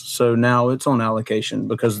us. So now it's on allocation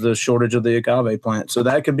because of the shortage of the agave plant. So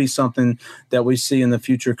that could be something that we see in the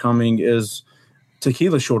future coming, is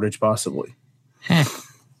tequila shortage possibly.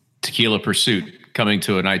 Tequila Pursuit coming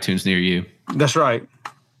to an iTunes near you. That's right.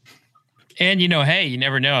 And, hey, you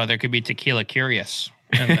never know. There could be Tequila Curious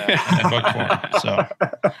in the book form. So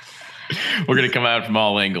we're going to come out from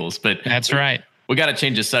all angles, but that's right. We got to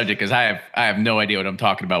change the subject because I have no idea what I'm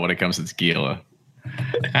talking about when it comes to tequila.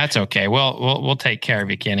 That's okay. We'll take care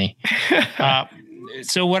of you, Kenny.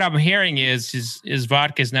 So what I'm hearing is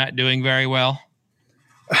vodka's not doing very well,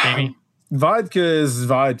 Jamie? Vodka is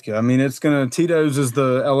vodka. Tito's is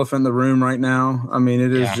the elephant in the room right now.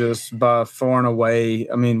 It is just by far and away.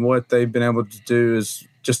 What they've been able to do is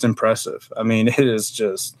just impressive. It is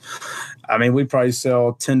just, we probably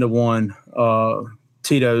sell 10-1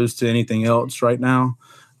 Tito's to anything else right now.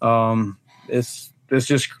 It's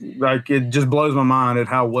just like, it just blows my mind at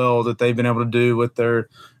how well that they've been able to do with their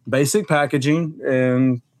basic packaging,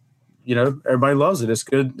 and everybody loves it. It's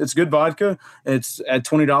good. It's good vodka. It's at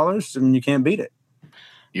 $20, and you can't beat it.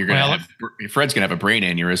 Fred's gonna have a brain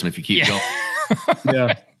aneurysm if you keep going.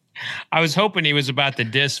 Yeah. I was hoping he was about to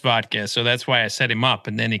diss vodka, so that's why I set him up,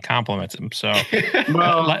 and then he compliments him. So,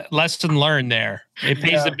 lesson learned there. It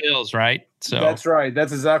pays the bills, right? So that's right.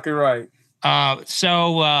 That's exactly right. Let's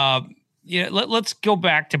go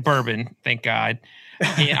back to bourbon. Thank God.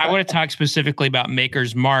 I want to talk specifically about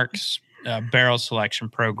Maker's Mark's barrel selection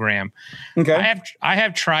program. Okay. I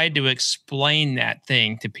have tried to explain that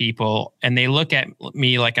thing to people, and they look at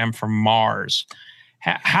me like I'm from Mars.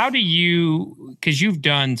 How do you, because you've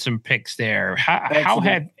done some picks there, how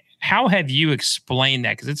have you explained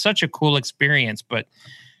that? Because it's such a cool experience, but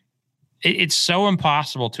it's so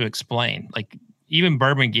impossible to explain. Like, even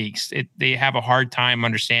bourbon geeks, they have a hard time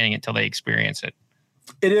understanding it until they experience it.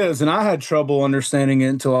 It is, and I had trouble understanding it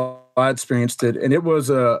until I experienced it, and it was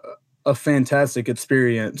a fantastic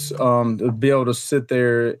experience to be able to sit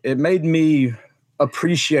there. It made me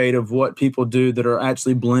appreciate of what people do that are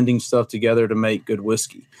actually blending stuff together to make good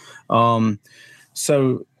whiskey.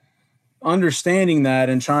 So understanding that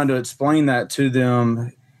and trying to explain that to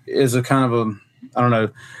them is a kind of I don't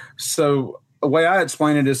know. So the way I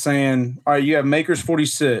explain it is saying, all right, you have Maker's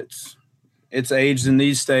 46. It's aged in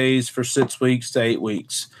these staves for 6 weeks to 8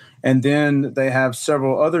 weeks. And then they have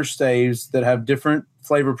several other staves that have different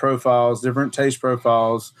flavor profiles, different taste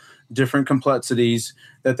profiles, different complexities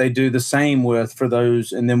that they do the same with for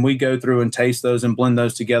those. And then we go through and taste those and blend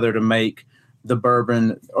those together to make the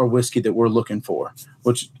bourbon or whiskey that we're looking for,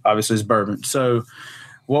 which obviously is bourbon. So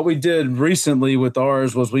what we did recently with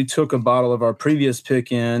ours was we took a bottle of our previous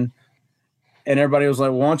pick in, and everybody was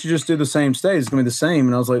like, well, why don't you just do the same stage? It's going to be the same.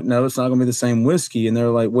 And I was like, no, it's not going to be the same whiskey. And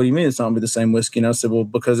they're like, what do you mean it's not going to be the same whiskey? And I said, well,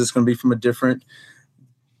 because it's going to be from a different, you know, it's going to be from a different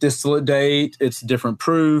distillate date. It's different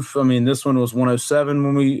proof. I mean, this one was 107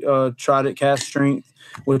 when we tried it cast strength,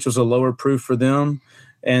 which was a lower proof for them.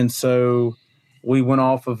 And so we went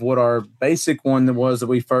off of what our basic one that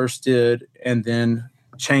we first did, and then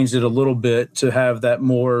changed it a little bit to have that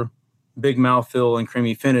more big mouthfeel and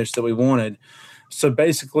creamy finish that we wanted. So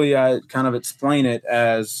basically, I kind of explain it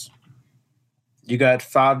as you got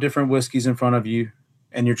 5 different whiskeys in front of you,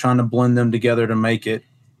 and you're trying to blend them together to make it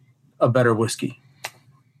a better whiskey.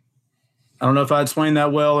 I don't know if I explained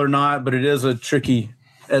that well or not, but it is a tricky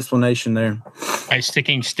explanation there. By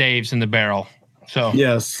sticking staves in the barrel. So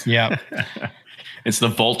yes. Yeah. It's the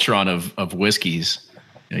Voltron of whiskeys.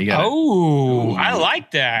 You gotta, I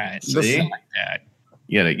like that. See? I like that.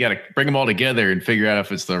 You gotta bring them all together and figure out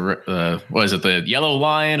if it's the yellow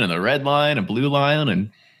lion and the red lion and blue lion,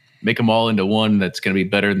 and make them all into one that's going to be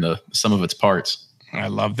better than the sum of its parts. I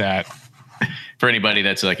love that. For anybody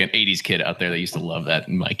that's like an 80s kid out there that used to love that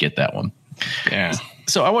and might get that one. Yeah.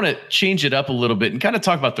 So I want to change it up a little bit and kind of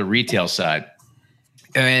talk about the retail side.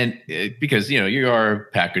 And because, you are a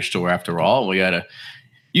package store after all, you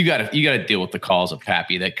gotta deal with the calls of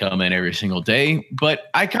Pappy that come in every single day. But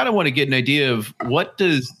I kind of want to get an idea of what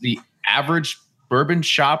does the average bourbon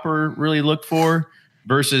shopper really look for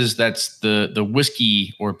versus that's the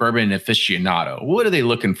whiskey or bourbon aficionado. What are they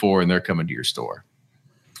looking for when they're coming to your store?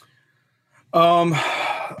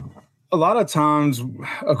 A lot of times,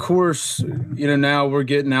 of course, now we're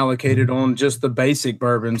getting allocated on just the basic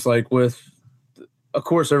bourbons, of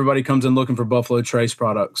course, everybody comes in looking for Buffalo Trace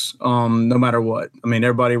products, no matter what. I mean,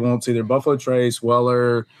 everybody wants either Buffalo Trace,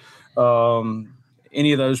 Weller,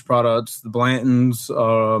 any of those products, the Blantons,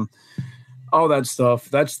 all that stuff.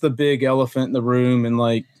 That's the big elephant in the room. And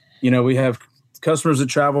we have customers that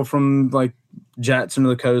travel from Jackson to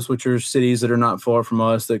the coast, which are cities that are not far from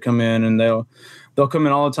us, that come in, and they'll come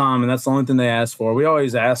in all the time, and that's the only thing they ask for. We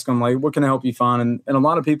always ask them, what can I help you find? And a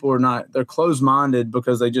lot of people they're closed-minded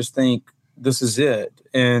because they just think this is it.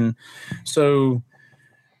 And so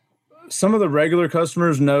some of the regular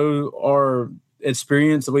customers know our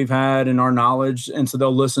experience that we've had and our knowledge, and so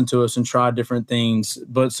they'll listen to us and try different things.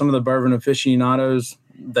 But some of the bourbon aficionados,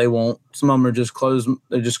 they won't. Some of them are just closed.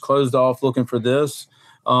 They're just closed off looking for this.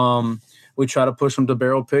 We try to push them to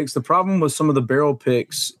barrel picks. The problem with some of the barrel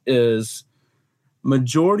picks is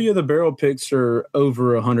majority of the barrel picks are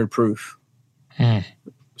over 100 proof.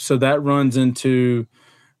 So that runs into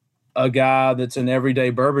a guy that's an everyday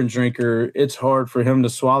bourbon drinker. It's hard for him to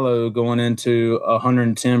swallow going into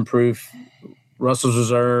 110 proof Russell's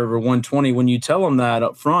Reserve or 120 when you tell them that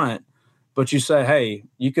up front. But you say, hey,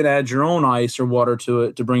 you could add your own ice or water to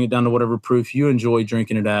it to bring it down to whatever proof you enjoy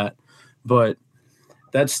drinking it at. But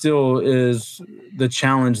that still is the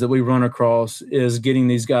challenge that we run across, is getting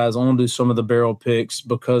these guys onto some of the barrel picks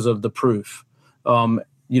because of the proof.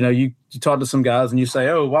 You talk to some guys and you say,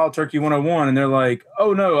 oh, Wild Turkey 101. And they're like,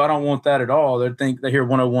 oh, no, I don't want that at all. They hear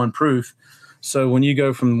 101 proof. So when you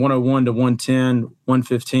go from 101 to 110,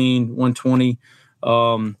 115, 120,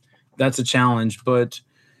 that's a challenge. But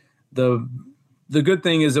the good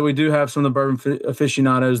thing is that we do have some of the bourbon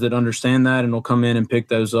aficionados that understand that and will come in and pick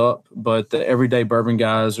those up. But the everyday bourbon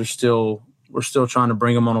guys we're still trying to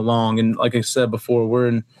bring them on along. And like I said before, we're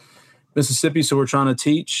in Mississippi, so we're trying to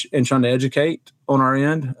teach and trying to educate on our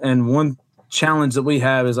end. And one challenge that we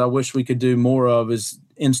have is I wish we could do more of is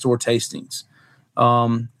in-store tastings.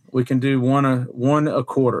 We can do one a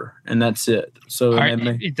quarter, and that's it. So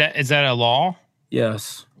is that a law?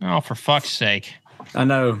 Yes. Oh, for fuck's sake! I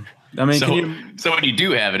know. I mean, so when you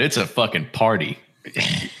do have it, it's a fucking party.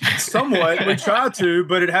 Somewhat. We try to,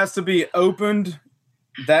 but it has to be opened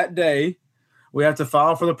that day. We have to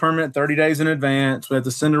file for the permit 30 days in advance. We have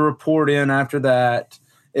to send a report in after that.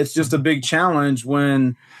 It's just a big challenge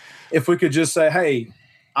if we could just say, hey,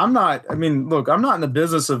 I'm not in the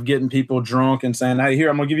business of getting people drunk and saying, hey, here,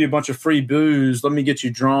 I'm going to give you a bunch of free booze. Let me get you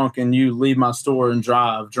drunk and you leave my store and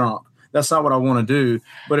drive drunk. That's not what I want to do.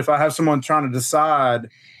 But if I have someone trying to decide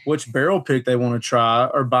which barrel pick they want to try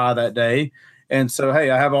or buy that day, and so, hey,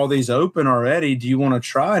 I have all these open already. Do you want to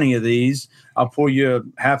try any of these? I'll pour you a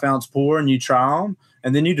half-ounce pour and you try them,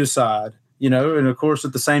 and then you decide, And, of course,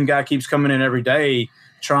 if the same guy keeps coming in every day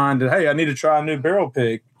trying to, hey, I need to try a new barrel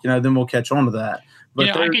pick, then we'll catch on to that.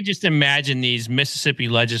 But I could just imagine these Mississippi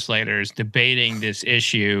legislators debating this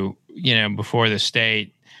issue, before the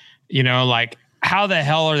state, how the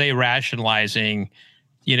hell are they rationalizing,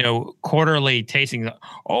 quarterly tasting?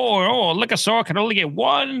 Oh, liquor store can only get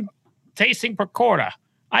one tasting per quarter.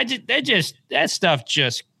 That stuff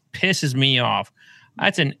just pisses me off.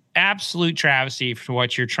 That's an absolute travesty for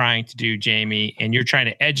what you're trying to do, Jamie. And you're trying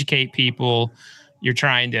to educate people. You're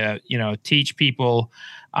trying to, teach people.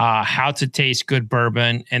 how to taste good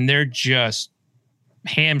bourbon, and they're just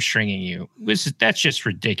hamstringing you. That's just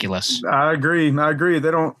ridiculous. I agree.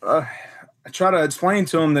 They don't. I try to explain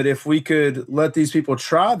to them that if we could let these people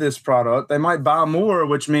try this product, they might buy more,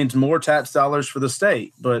 which means more tax dollars for the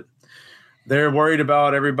state. But they're worried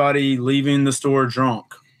about everybody leaving the store drunk.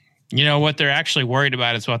 You know, what they're actually worried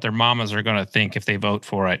about is what their mamas are going to think if they vote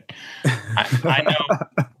for it.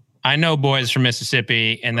 I know boys from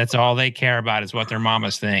Mississippi, and that's all they care about is what their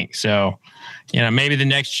mamas think. So, maybe the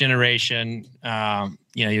next generation,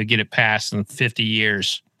 you'll get it passed in 50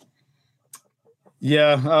 years.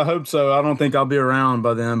 Yeah, I hope so. I don't think I'll be around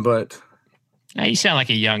by then, but you sound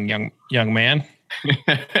like a young man.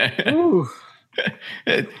 You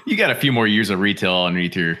got a few more years of retail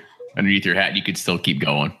underneath your hat. You could still keep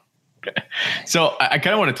going. So I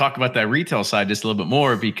kind of want to talk about that retail side just a little bit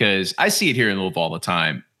more, because I see it here in Louisville all the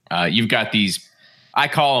time. You've got these, I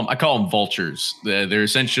call them vultures. They're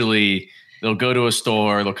essentially, they'll go to a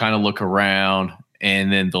store, they'll kind of look around,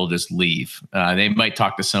 and then they'll just leave. They might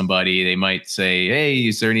talk to somebody. They might say, "Hey,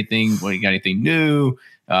 is there anything? What, you got anything new?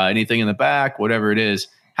 Anything in the back? Whatever it is."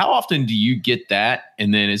 How often do you get that?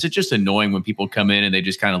 And then is it just annoying when people come in and they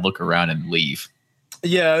just kind of look around and leave?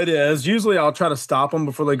 Yeah, it is. Usually I'll try to stop them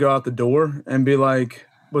before they go out the door and be like,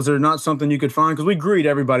 was there not something you could find? Because we greet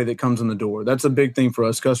everybody that comes in the door. That's a big thing for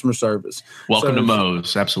us, customer service. Welcome to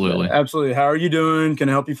Moe's. Absolutely. Yeah, absolutely. How are you doing? Can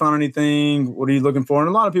I help you find anything? What are you looking for? And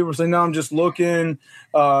a lot of people say, no, I'm just looking.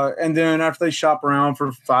 And then after they shop around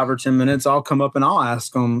for 5 or 10 minutes, I'll come up and I'll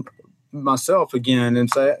ask them myself again and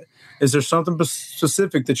say, is there something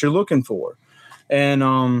specific that you're looking for? And,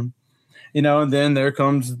 and then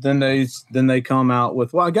then they come out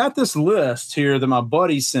with, well, I got this list here that my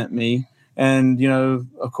buddy sent me. And,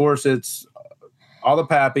 of course, it's all the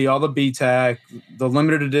Pappy, all the BTAC, the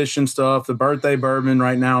limited edition stuff. The birthday bourbon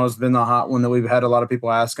right now has been the hot one that we've had a lot of people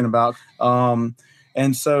asking about.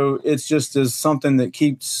 And so it's just as something that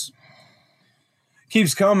keeps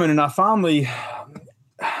coming. And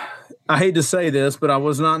I hate to say this, but I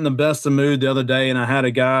was not in the best of mood the other day. And I had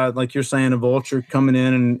a guy, like you're saying, a vulture coming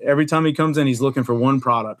in. And every time he comes in, he's looking for one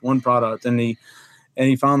product. And he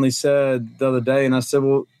finally said the other day, and I said,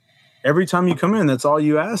 well, every time you come in, that's all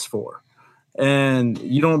you ask for. And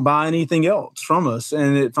you don't buy anything else from us.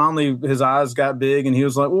 And it finally, his eyes got big and he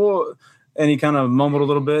was like, well, and he kind of mumbled a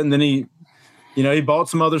little bit. And then he bought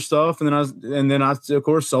some other stuff. And then I of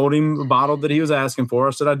course sold him a bottle that he was asking for.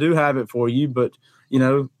 I said, I do have it for you, but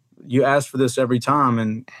you ask for this every time.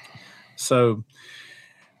 And so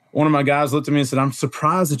one of my guys looked at me and said, I'm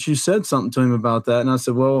surprised that you said something to him about that. And I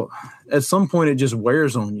said, well, at some point it just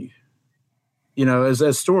wears on you.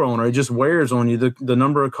 As store owner, it just wears on you, the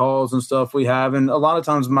number of calls and stuff we have. And a lot of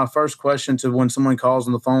times my first question to when someone calls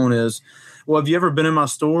on the phone is, well, have you ever been in my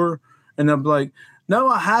store? And they'll be like, no,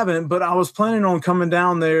 I haven't, but I was planning on coming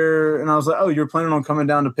down there. And I was like, oh, you're planning on coming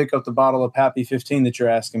down to pick up the bottle of Pappy 15 that you're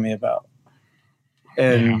asking me about.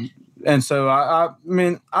 And so, I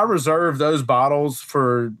reserve those bottles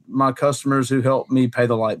for my customers who help me pay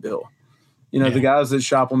the light bill. The guys that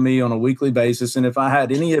shop with me on a weekly basis. And if I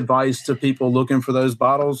had any advice to people looking for those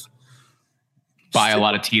bottles, buy a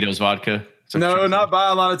lot of Tito's vodka. No, not buy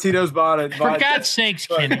a lot of Tito's vodka. For God's sakes,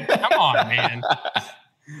 Kenny, come on, man.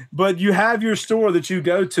 But you have your store that you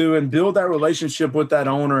go to and build that relationship with that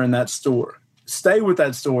owner in that store. Stay with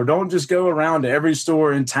that store. Don't just go around to every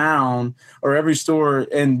store in town or every store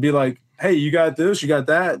and be like, hey, you got this, you got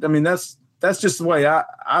that. I mean, that's just the way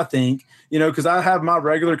I think, because I have my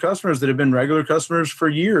regular customers that have been regular customers for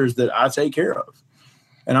years that I take care of.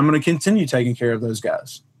 And I'm going to continue taking care of those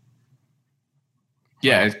guys.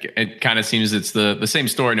 Yeah, it kind of seems it's the same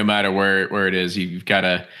story no matter where it is. You got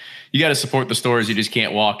to support the stores. You just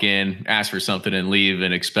can't walk in, ask for something and leave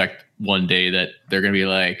and expect one day that they're going to be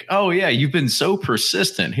like, oh, yeah, you've been so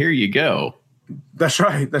persistent. Here you go. That's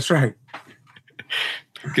right.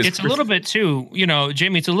 It's a little bit too,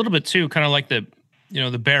 Jamie, it's a little bit too kind of like the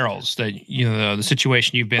barrels that, the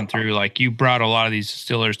situation you've been through. Like you brought a lot of these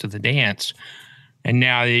distillers to the dance and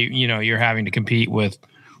now, you're having to compete with,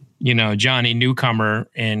 Johnny Newcomer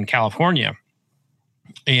in California.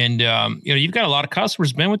 And, you've got a lot of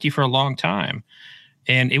customers been with you for a long time.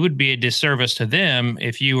 And it would be a disservice to them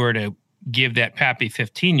if you were to give that Pappy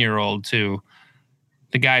 15-year-old to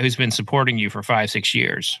the guy who's been supporting you for 5-6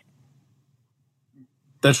 years.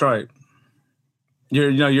 That's right.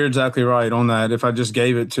 You're exactly right on that. If I just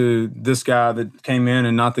gave it to this guy that came in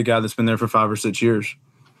and not the guy that's been there for 5 or 6 years.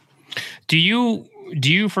 Do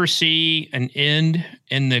you foresee an end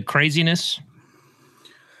in the craziness?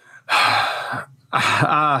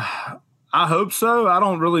 I I hope so. I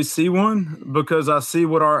don't really see one because I see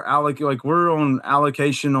what our we're on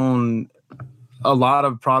allocation on a lot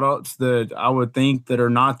of products that I would think that are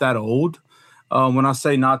not that old. When I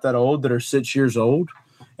say not that old, that are 6 years old,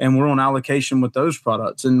 and we're on allocation with those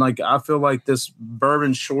products. And like, I feel like this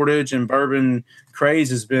bourbon shortage and bourbon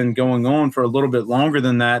craze has been going on for a little bit longer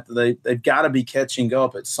than that. They've got to be catching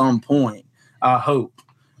up at some point. I hope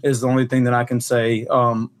is the only thing that I can say.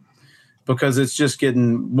 Because it's just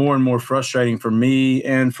getting more and more frustrating for me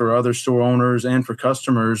and for other store owners and for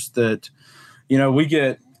customers that, we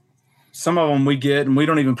get some of them and we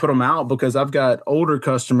don't even put them out because I've got older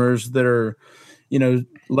customers that are,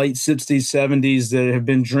 late 60s, 70s that have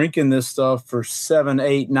been drinking this stuff for 7,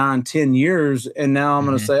 8, 9, 10 years. And now I'm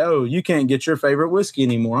going to say, oh, you can't get your favorite whiskey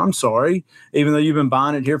anymore. I'm sorry. Even though you've been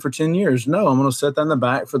buying it here for 10 years. No, I'm going to set that in the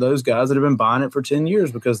back for those guys that have been buying it for 10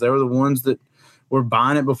 years because they were the ones that were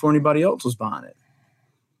buying it before anybody else was buying it.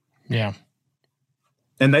 Yeah.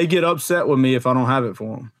 And they get upset with me if I don't have it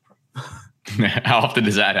for them. How often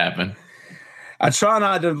does that happen? I try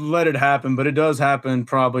not to let it happen, but it does happen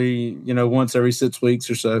probably, once every 6 weeks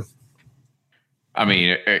or so. I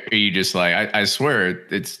mean, are you just like, I swear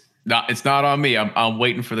it's not on me. I'm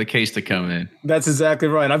waiting for the case to come in. That's exactly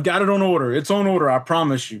right. I've got it on order. It's on order. I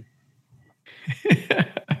promise you.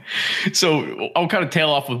 So I'll kind of tail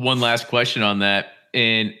off with one last question on that.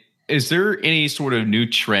 And is there any sort of new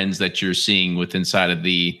trends that you're seeing with inside of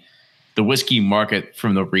the whiskey market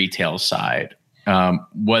from the retail side?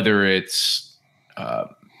 Whether it's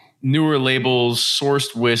newer labels,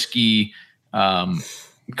 sourced whiskey,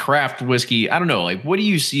 craft whiskey. I don't know. Like, what do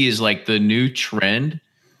you see as like the new trend?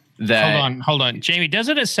 Hold on. Jamie,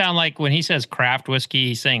 doesn't it sound like when he says craft whiskey,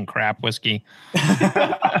 he's saying crap whiskey?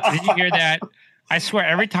 Did you hear that? I swear,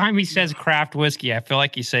 every time he says craft whiskey, I feel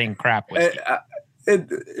like he's saying crap whiskey.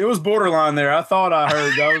 It was borderline there. I thought I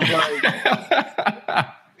heard. I was like,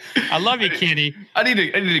 I love you, Kenny. I need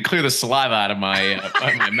to clear the saliva out of my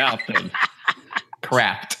mouth. Then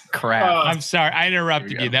craft. I'm sorry, I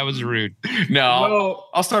interrupted you. That was rude. No,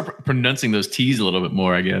 I'll start pronouncing those T's a little bit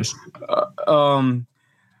more, I guess.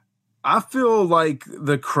 I feel like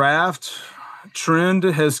the craft trend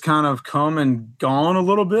has kind of come and gone a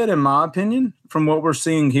little bit, in my opinion, from what we're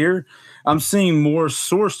seeing here. I'm seeing more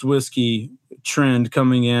sourced whiskey trend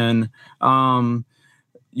coming in,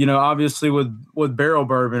 obviously with barrel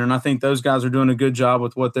bourbon. And I think those guys are doing a good job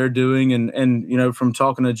with what they're doing. And from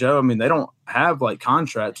talking to Joe, I mean, they don't have like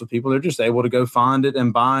contracts with people. They're just able to go find it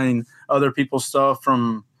and buying other people's stuff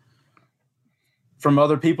from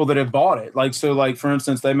other people that have bought it. Like, for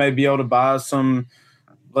instance, they may be able to buy some,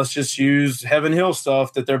 let's just use Heaven Hill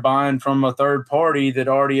stuff that they're buying from a third party that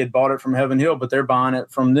already had bought it from Heaven Hill, but they're buying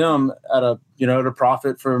it from them at a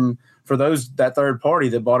profit for that third party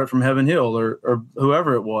that bought it from Heaven Hill or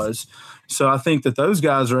whoever it was. So I think that those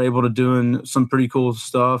guys are able to doing some pretty cool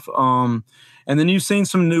stuff. And then you've seen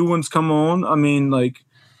some new ones come on. I mean, like,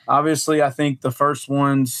 obviously I think the first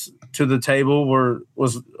ones to the table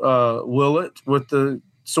was Willet with the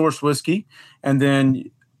source whiskey. And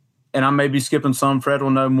I may be skipping some. Fred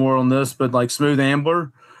will know more on this, but like Smooth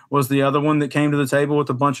Ambler was the other one that came to the table with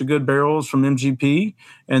a bunch of good barrels from MGP.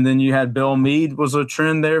 And then you had Belle Meade was a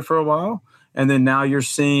trend there for a while. And then now you're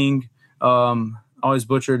seeing, always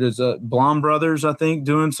butchered as Blonde Brothers, I think,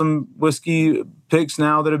 doing some whiskey picks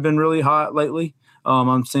now that have been really hot lately.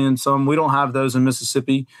 I'm seeing some. We don't have those in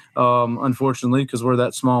Mississippi, unfortunately, because we're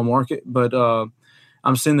that small market. But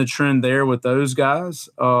I'm seeing the trend there with those guys.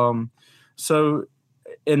 So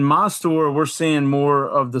in my store, we're seeing more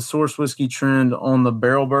of the source whiskey trend on the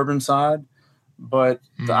barrel bourbon side. But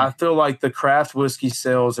I feel like the craft whiskey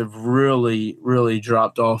sales have really, really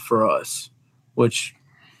dropped off for us, which,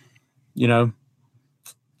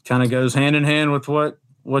 kind of goes hand in hand with what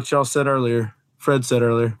y'all said earlier. Fred said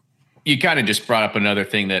earlier. You kind of just brought up another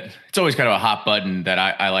thing that it's always kind of a hot button that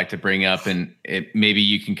I like to bring up, and maybe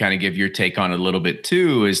you can kind of give your take on it a little bit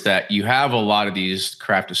too, is that you have a lot of these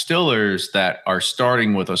craft distillers that are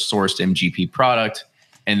starting with a sourced MGP product,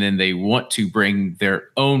 and then they want to bring their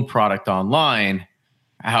own product online.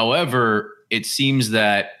 However, it seems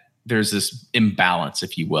that there's this imbalance,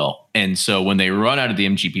 if you will. And so when they run out of the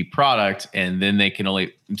MGP product, and then they can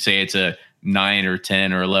only say it's a 9 or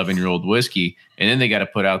 10 or 11-year-old whiskey, and then they got to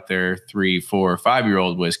put out their 3, 4, or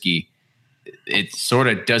 5-year-old whiskey, it sort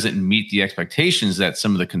of doesn't meet the expectations that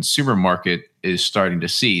some of the consumer market is starting to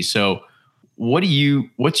see. So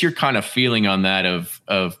what's your kind of feeling on that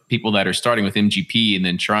of people that are starting with MGP and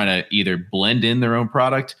then trying to either blend in their own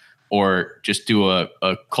product or just do a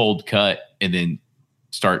cold cut and then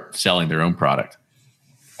start selling their own product?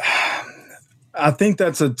 I think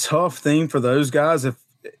that's a tough thing for those guys.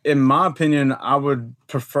 in my opinion, I would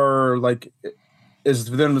prefer is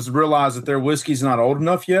for them to realize that their whiskey's not old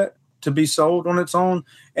enough yet to be sold on its own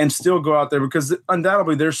and still go out there, because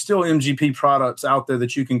undoubtedly there's still MGP products out there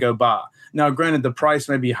that you can go buy. Now, granted, the price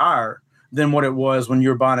may be higher than what it was when you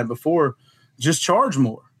were buying it before. Just charge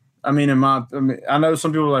more. I mean, I know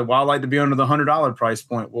some people are like, well, I like to be under the $100 price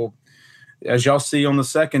point. Well, as y'all see on the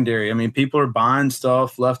secondary, I mean, people are buying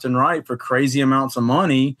stuff left and right for crazy amounts of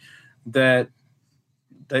money that's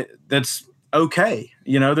okay.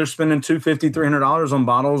 You know, they're spending $250, $300 on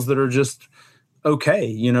bottles that are just okay.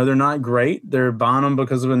 You know, they're not great. They're buying them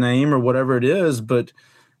because of a name or whatever it is. But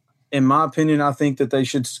in my opinion, I think that they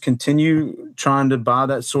should continue trying to buy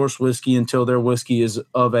that source whiskey until their whiskey is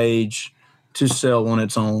of age to sell on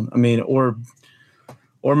its own. I mean, or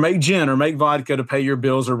make gin or make vodka to pay your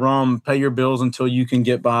bills, or rum, pay your bills until you can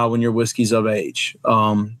get by when your whiskey's of age.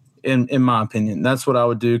 In my opinion, that's what I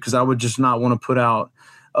would do, because I would just not want to put out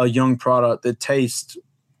a young product that tastes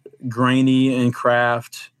grainy and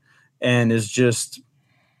craft and is just,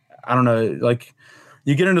 I don't know, like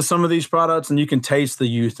you get into some of these products and you can taste the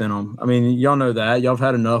youth in them. I mean, y'all know that. Y'all have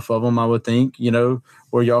had enough of them, I would think, you know,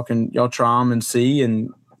 where y'all try them and see,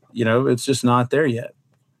 and, you know, it's just not there yet.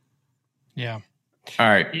 Yeah. All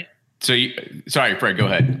right. So, sorry, Fred, go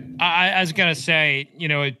ahead. I was going to say, you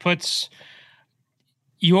know, it puts,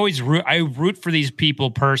 I root for these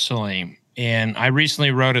people personally. And I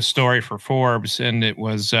recently wrote a story for Forbes, and it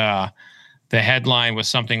was, the headline was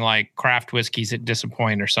something like craft whiskeys that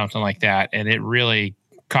disappoint or something like that. And it really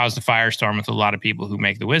caused a firestorm with a lot of people who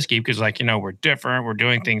make the whiskey, because, like, you know, we're different. We're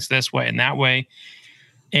doing things this way and that way.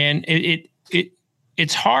 And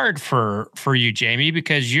it's hard for you, Jamie,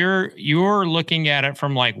 because you're looking at it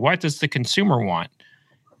from like, what does the consumer want?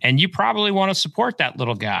 And you probably want to support that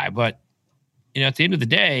little guy. But, you know, at the end of the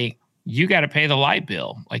day, you got to pay the light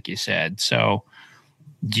bill, like you said. So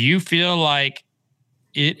do you feel like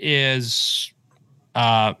it is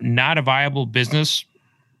not a viable business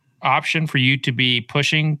option for you to be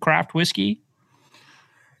pushing craft whiskey?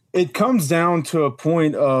 It comes down to a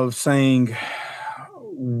point of saying,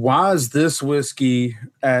 why is this whiskey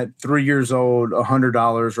at 3 years old $100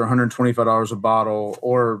 or $125 a bottle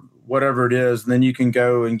or whatever it is? And then you can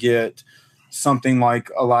go and get something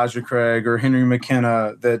like Elijah Craig or Henry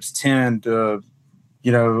McKenna that's 10 to,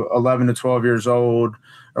 you know, 11 to 12 years old,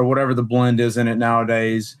 or whatever the blend is in it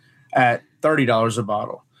nowadays, at $30 a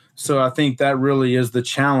bottle. So I think that really is the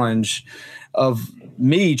challenge of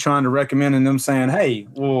me trying to recommend, and them saying, hey,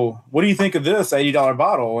 well, what do you think of this $80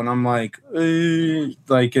 bottle? And I'm like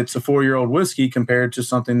it's a 4-year-old whiskey compared to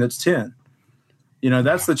something that's 10. You know,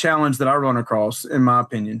 that's the challenge that I run across, in my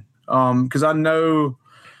opinion. Because I know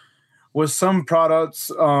with some products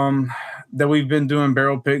that we've been doing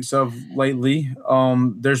barrel picks of lately,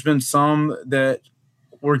 there's been some that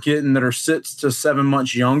we're getting that are 6 to 7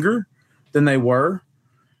 months younger than they were.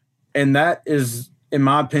 And that is, in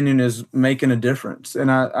my opinion, is making a difference.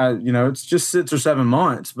 And I you know, it's just 6 or 7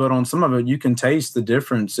 months, but on some of it, you can taste the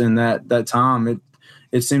difference in that time.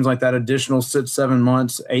 It seems like that additional 6, 7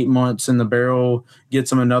 months, 8 months in the barrel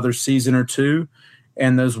gets them another season or two.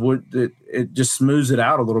 And it just smooths it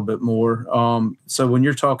out a little bit more. So when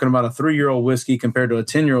you're talking about a 3-year-old whiskey compared to a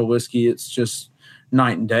 10-year-old whiskey, it's just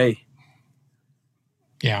night and day.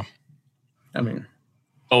 Yeah. I mean,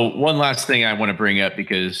 one last thing I want to bring up,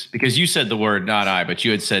 because you said the word, not I, but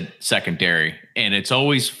you had said secondary, and it's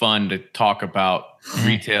always fun to talk about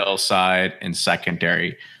retail side and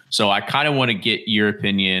secondary. So I kind of want to get your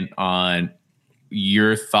opinion on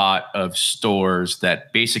your thought of stores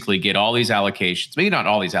that basically get all these allocations, maybe not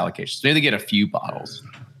all these allocations, maybe they get a few bottles,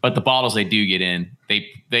 but the bottles they do get in,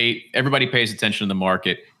 everybody pays attention to the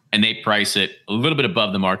market, and they price it a little bit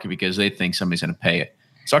above the market because they think somebody's going to pay it.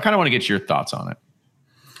 So I kind of want to get your thoughts on it.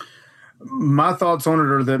 My thoughts on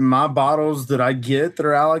it are that my bottles that I get that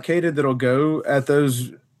are allocated, that'll go at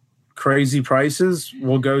those crazy prices,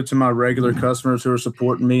 will go to my regular customers who are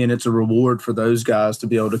supporting me. And it's a reward for those guys to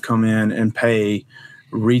be able to come in and pay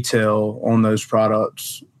retail on those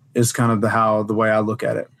products, is kind of the way I look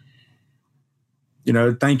at it. You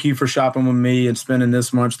know, thank you for shopping with me and spending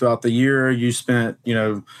this much throughout the year. You spent, you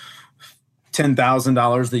know,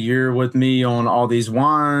 $10,000 a year with me on all these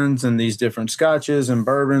wines and these different scotches and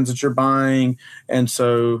bourbons that you're buying. And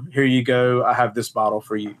so here you go. I have this bottle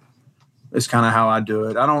for you. It's kind of how I do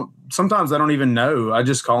it. Sometimes I don't even know. I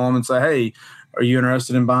just call them and say, hey, are you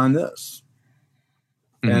interested in buying this?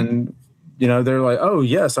 Mm-hmm. And, you know, they're like, oh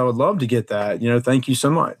yes, I would love to get that. You know, thank you so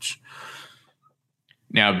much.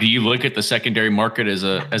 Now, do you look at the secondary market as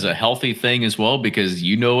a healthy thing as well, because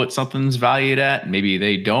you know what something's valued at, and maybe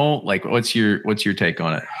they don't? Like, what's your take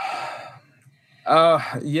on it?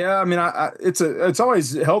 Yeah, I mean, it's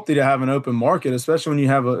always healthy to have an open market, especially when you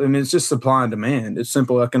have it's just supply and demand. It's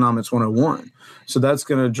simple economics 101. So that's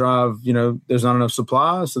going to drive, there's not enough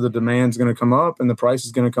supply, so the demand's going to come up and the price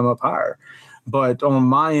is going to come up higher. But on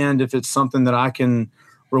my end, if it's something that I can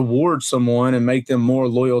reward someone and make them more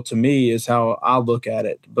loyal to me is how I look at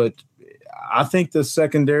it. But I think the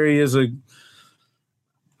secondary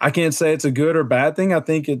I can't say it's a good or bad thing. I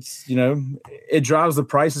think it's, it drives the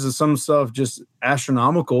prices of some stuff just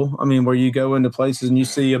astronomical. I mean, where you go into places and you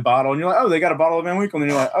see a bottle and you're like, oh, they got a bottle of Van Winkle. And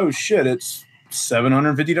then you're like, oh, shit, it's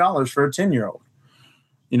 $750 for a 10-year-old,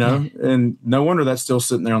 and no wonder that's still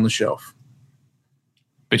sitting there on the shelf.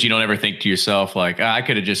 But you don't ever think to yourself, like, I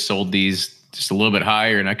could have just sold these just a little bit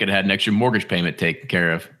higher and I could have had an extra mortgage payment taken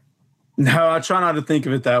care of. No, I try not to think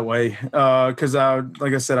of it that way because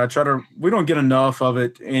like I said, we don't get enough of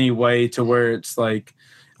it anyway to where it's like,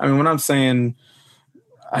 I mean, when I'm saying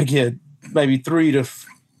I get maybe you get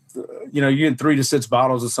 3 to 6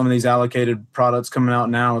 bottles of some of these allocated products coming out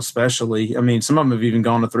now, especially. I mean, some of them have even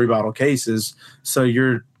gone to 3-bottle cases. So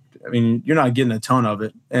you're not getting a ton of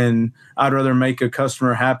it. And I'd rather make a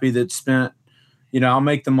customer happy that spent, I'll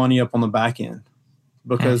make the money up on the back end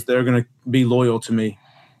because they're going to be loyal to me.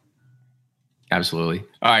 Absolutely.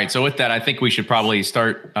 All right. So with that, I think we should probably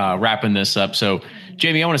start wrapping this up. So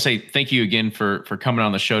Jamie, I want to say thank you again for coming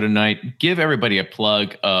on the show tonight. Give everybody a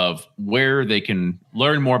plug of where they can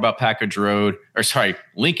learn more about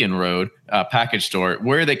Lincoln Road Package Store,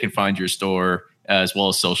 where they can find your store, as well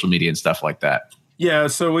as social media and stuff like that. Yeah,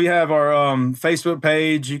 so we have our Facebook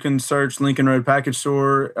page. You can search Lincoln Road Package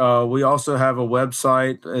Store. We also have a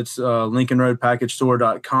website. It's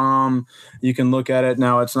LincolnRoadPackageStore.com. You can look at it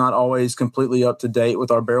now. It's not always completely up to date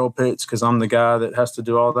with our barrel pits because I'm the guy that has to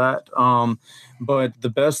do all that. But the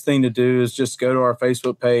best thing to do is just go to our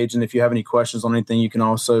Facebook page. And if you have any questions on anything, you can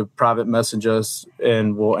also private message us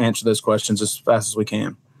and we'll answer those questions as fast as we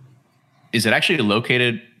can. Is it actually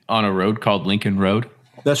located on a road called Lincoln Road?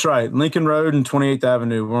 That's right. Lincoln Road and 28th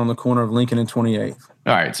Avenue. We're on the corner of Lincoln and 28th.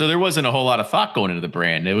 All right. So there wasn't a whole lot of thought going into the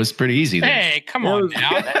brand. It was pretty easy. Hey, come on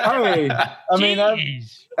now.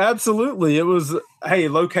 Absolutely. It was,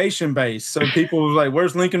 location based. So people were like,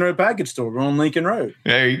 where's Lincoln Road Package Store? We're on Lincoln Road.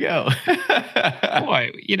 There you go.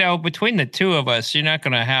 Boy, between the two of us, you're not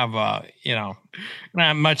going to have,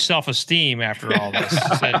 not much self-esteem after all this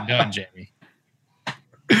said and done, Jamie.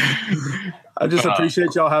 I just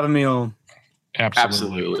appreciate y'all having me on.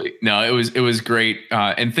 Absolutely. No, it was great.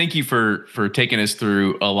 And thank you for taking us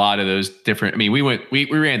through a lot of those different, we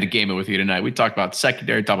ran the gamut with you tonight. We talked about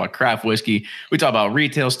secondary, talked about craft whiskey. We talked about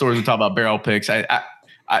retail stores. We talked about barrel picks. We're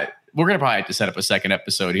going to probably have to set up a second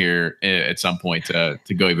episode here at some point to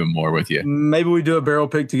go even more with you. Maybe we do a barrel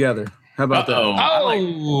pick together. How about that? I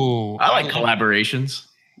like collaborations.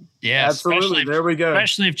 Yeah, absolutely. There we go.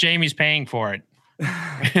 Especially if Jamie's paying for it.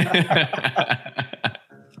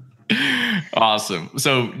 Awesome.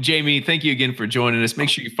 So Jamie, thank you again for joining us. Make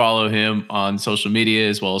sure you follow him on social media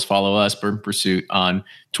as well as follow us, Bourbon Pursuit, on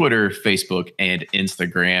Twitter, Facebook, and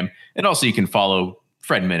Instagram. And also you can follow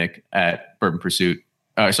Fred Minnick at Bourbon Pursuit.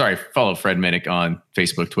 Follow Fred Minnick on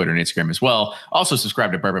Facebook, Twitter, and Instagram as well. Also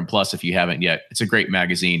subscribe to Bourbon Plus if you haven't yet. It's a great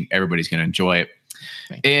magazine. Everybody's going to enjoy it.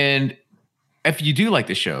 And if you do like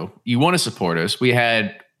the show, you want to support us, we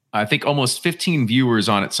had I think almost 15 viewers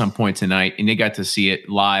on at some point tonight, and they got to see it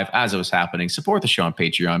live as it was happening. Support the show on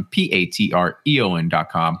Patreon,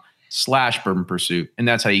 patreon.com/Bourbon Pursuit. And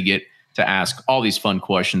that's how you get to ask all these fun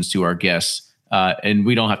questions to our guests. And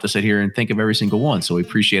we don't have to sit here and think of every single one. So we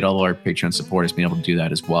appreciate all of our Patreon supporters being able to do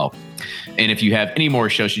that as well. And if you have any more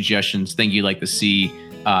show suggestions, things you'd like to see,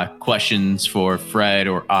 questions for Fred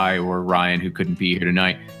or I or Ryan, who couldn't be here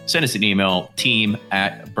tonight, send us an email,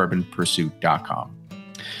 team@bourbonpursuit.com.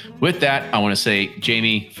 With that, I want to say,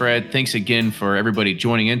 Jamie, Fred, thanks again for everybody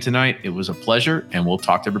joining in tonight. It was a pleasure, and we'll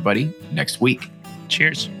talk to everybody next week.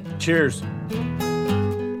 Cheers. Cheers.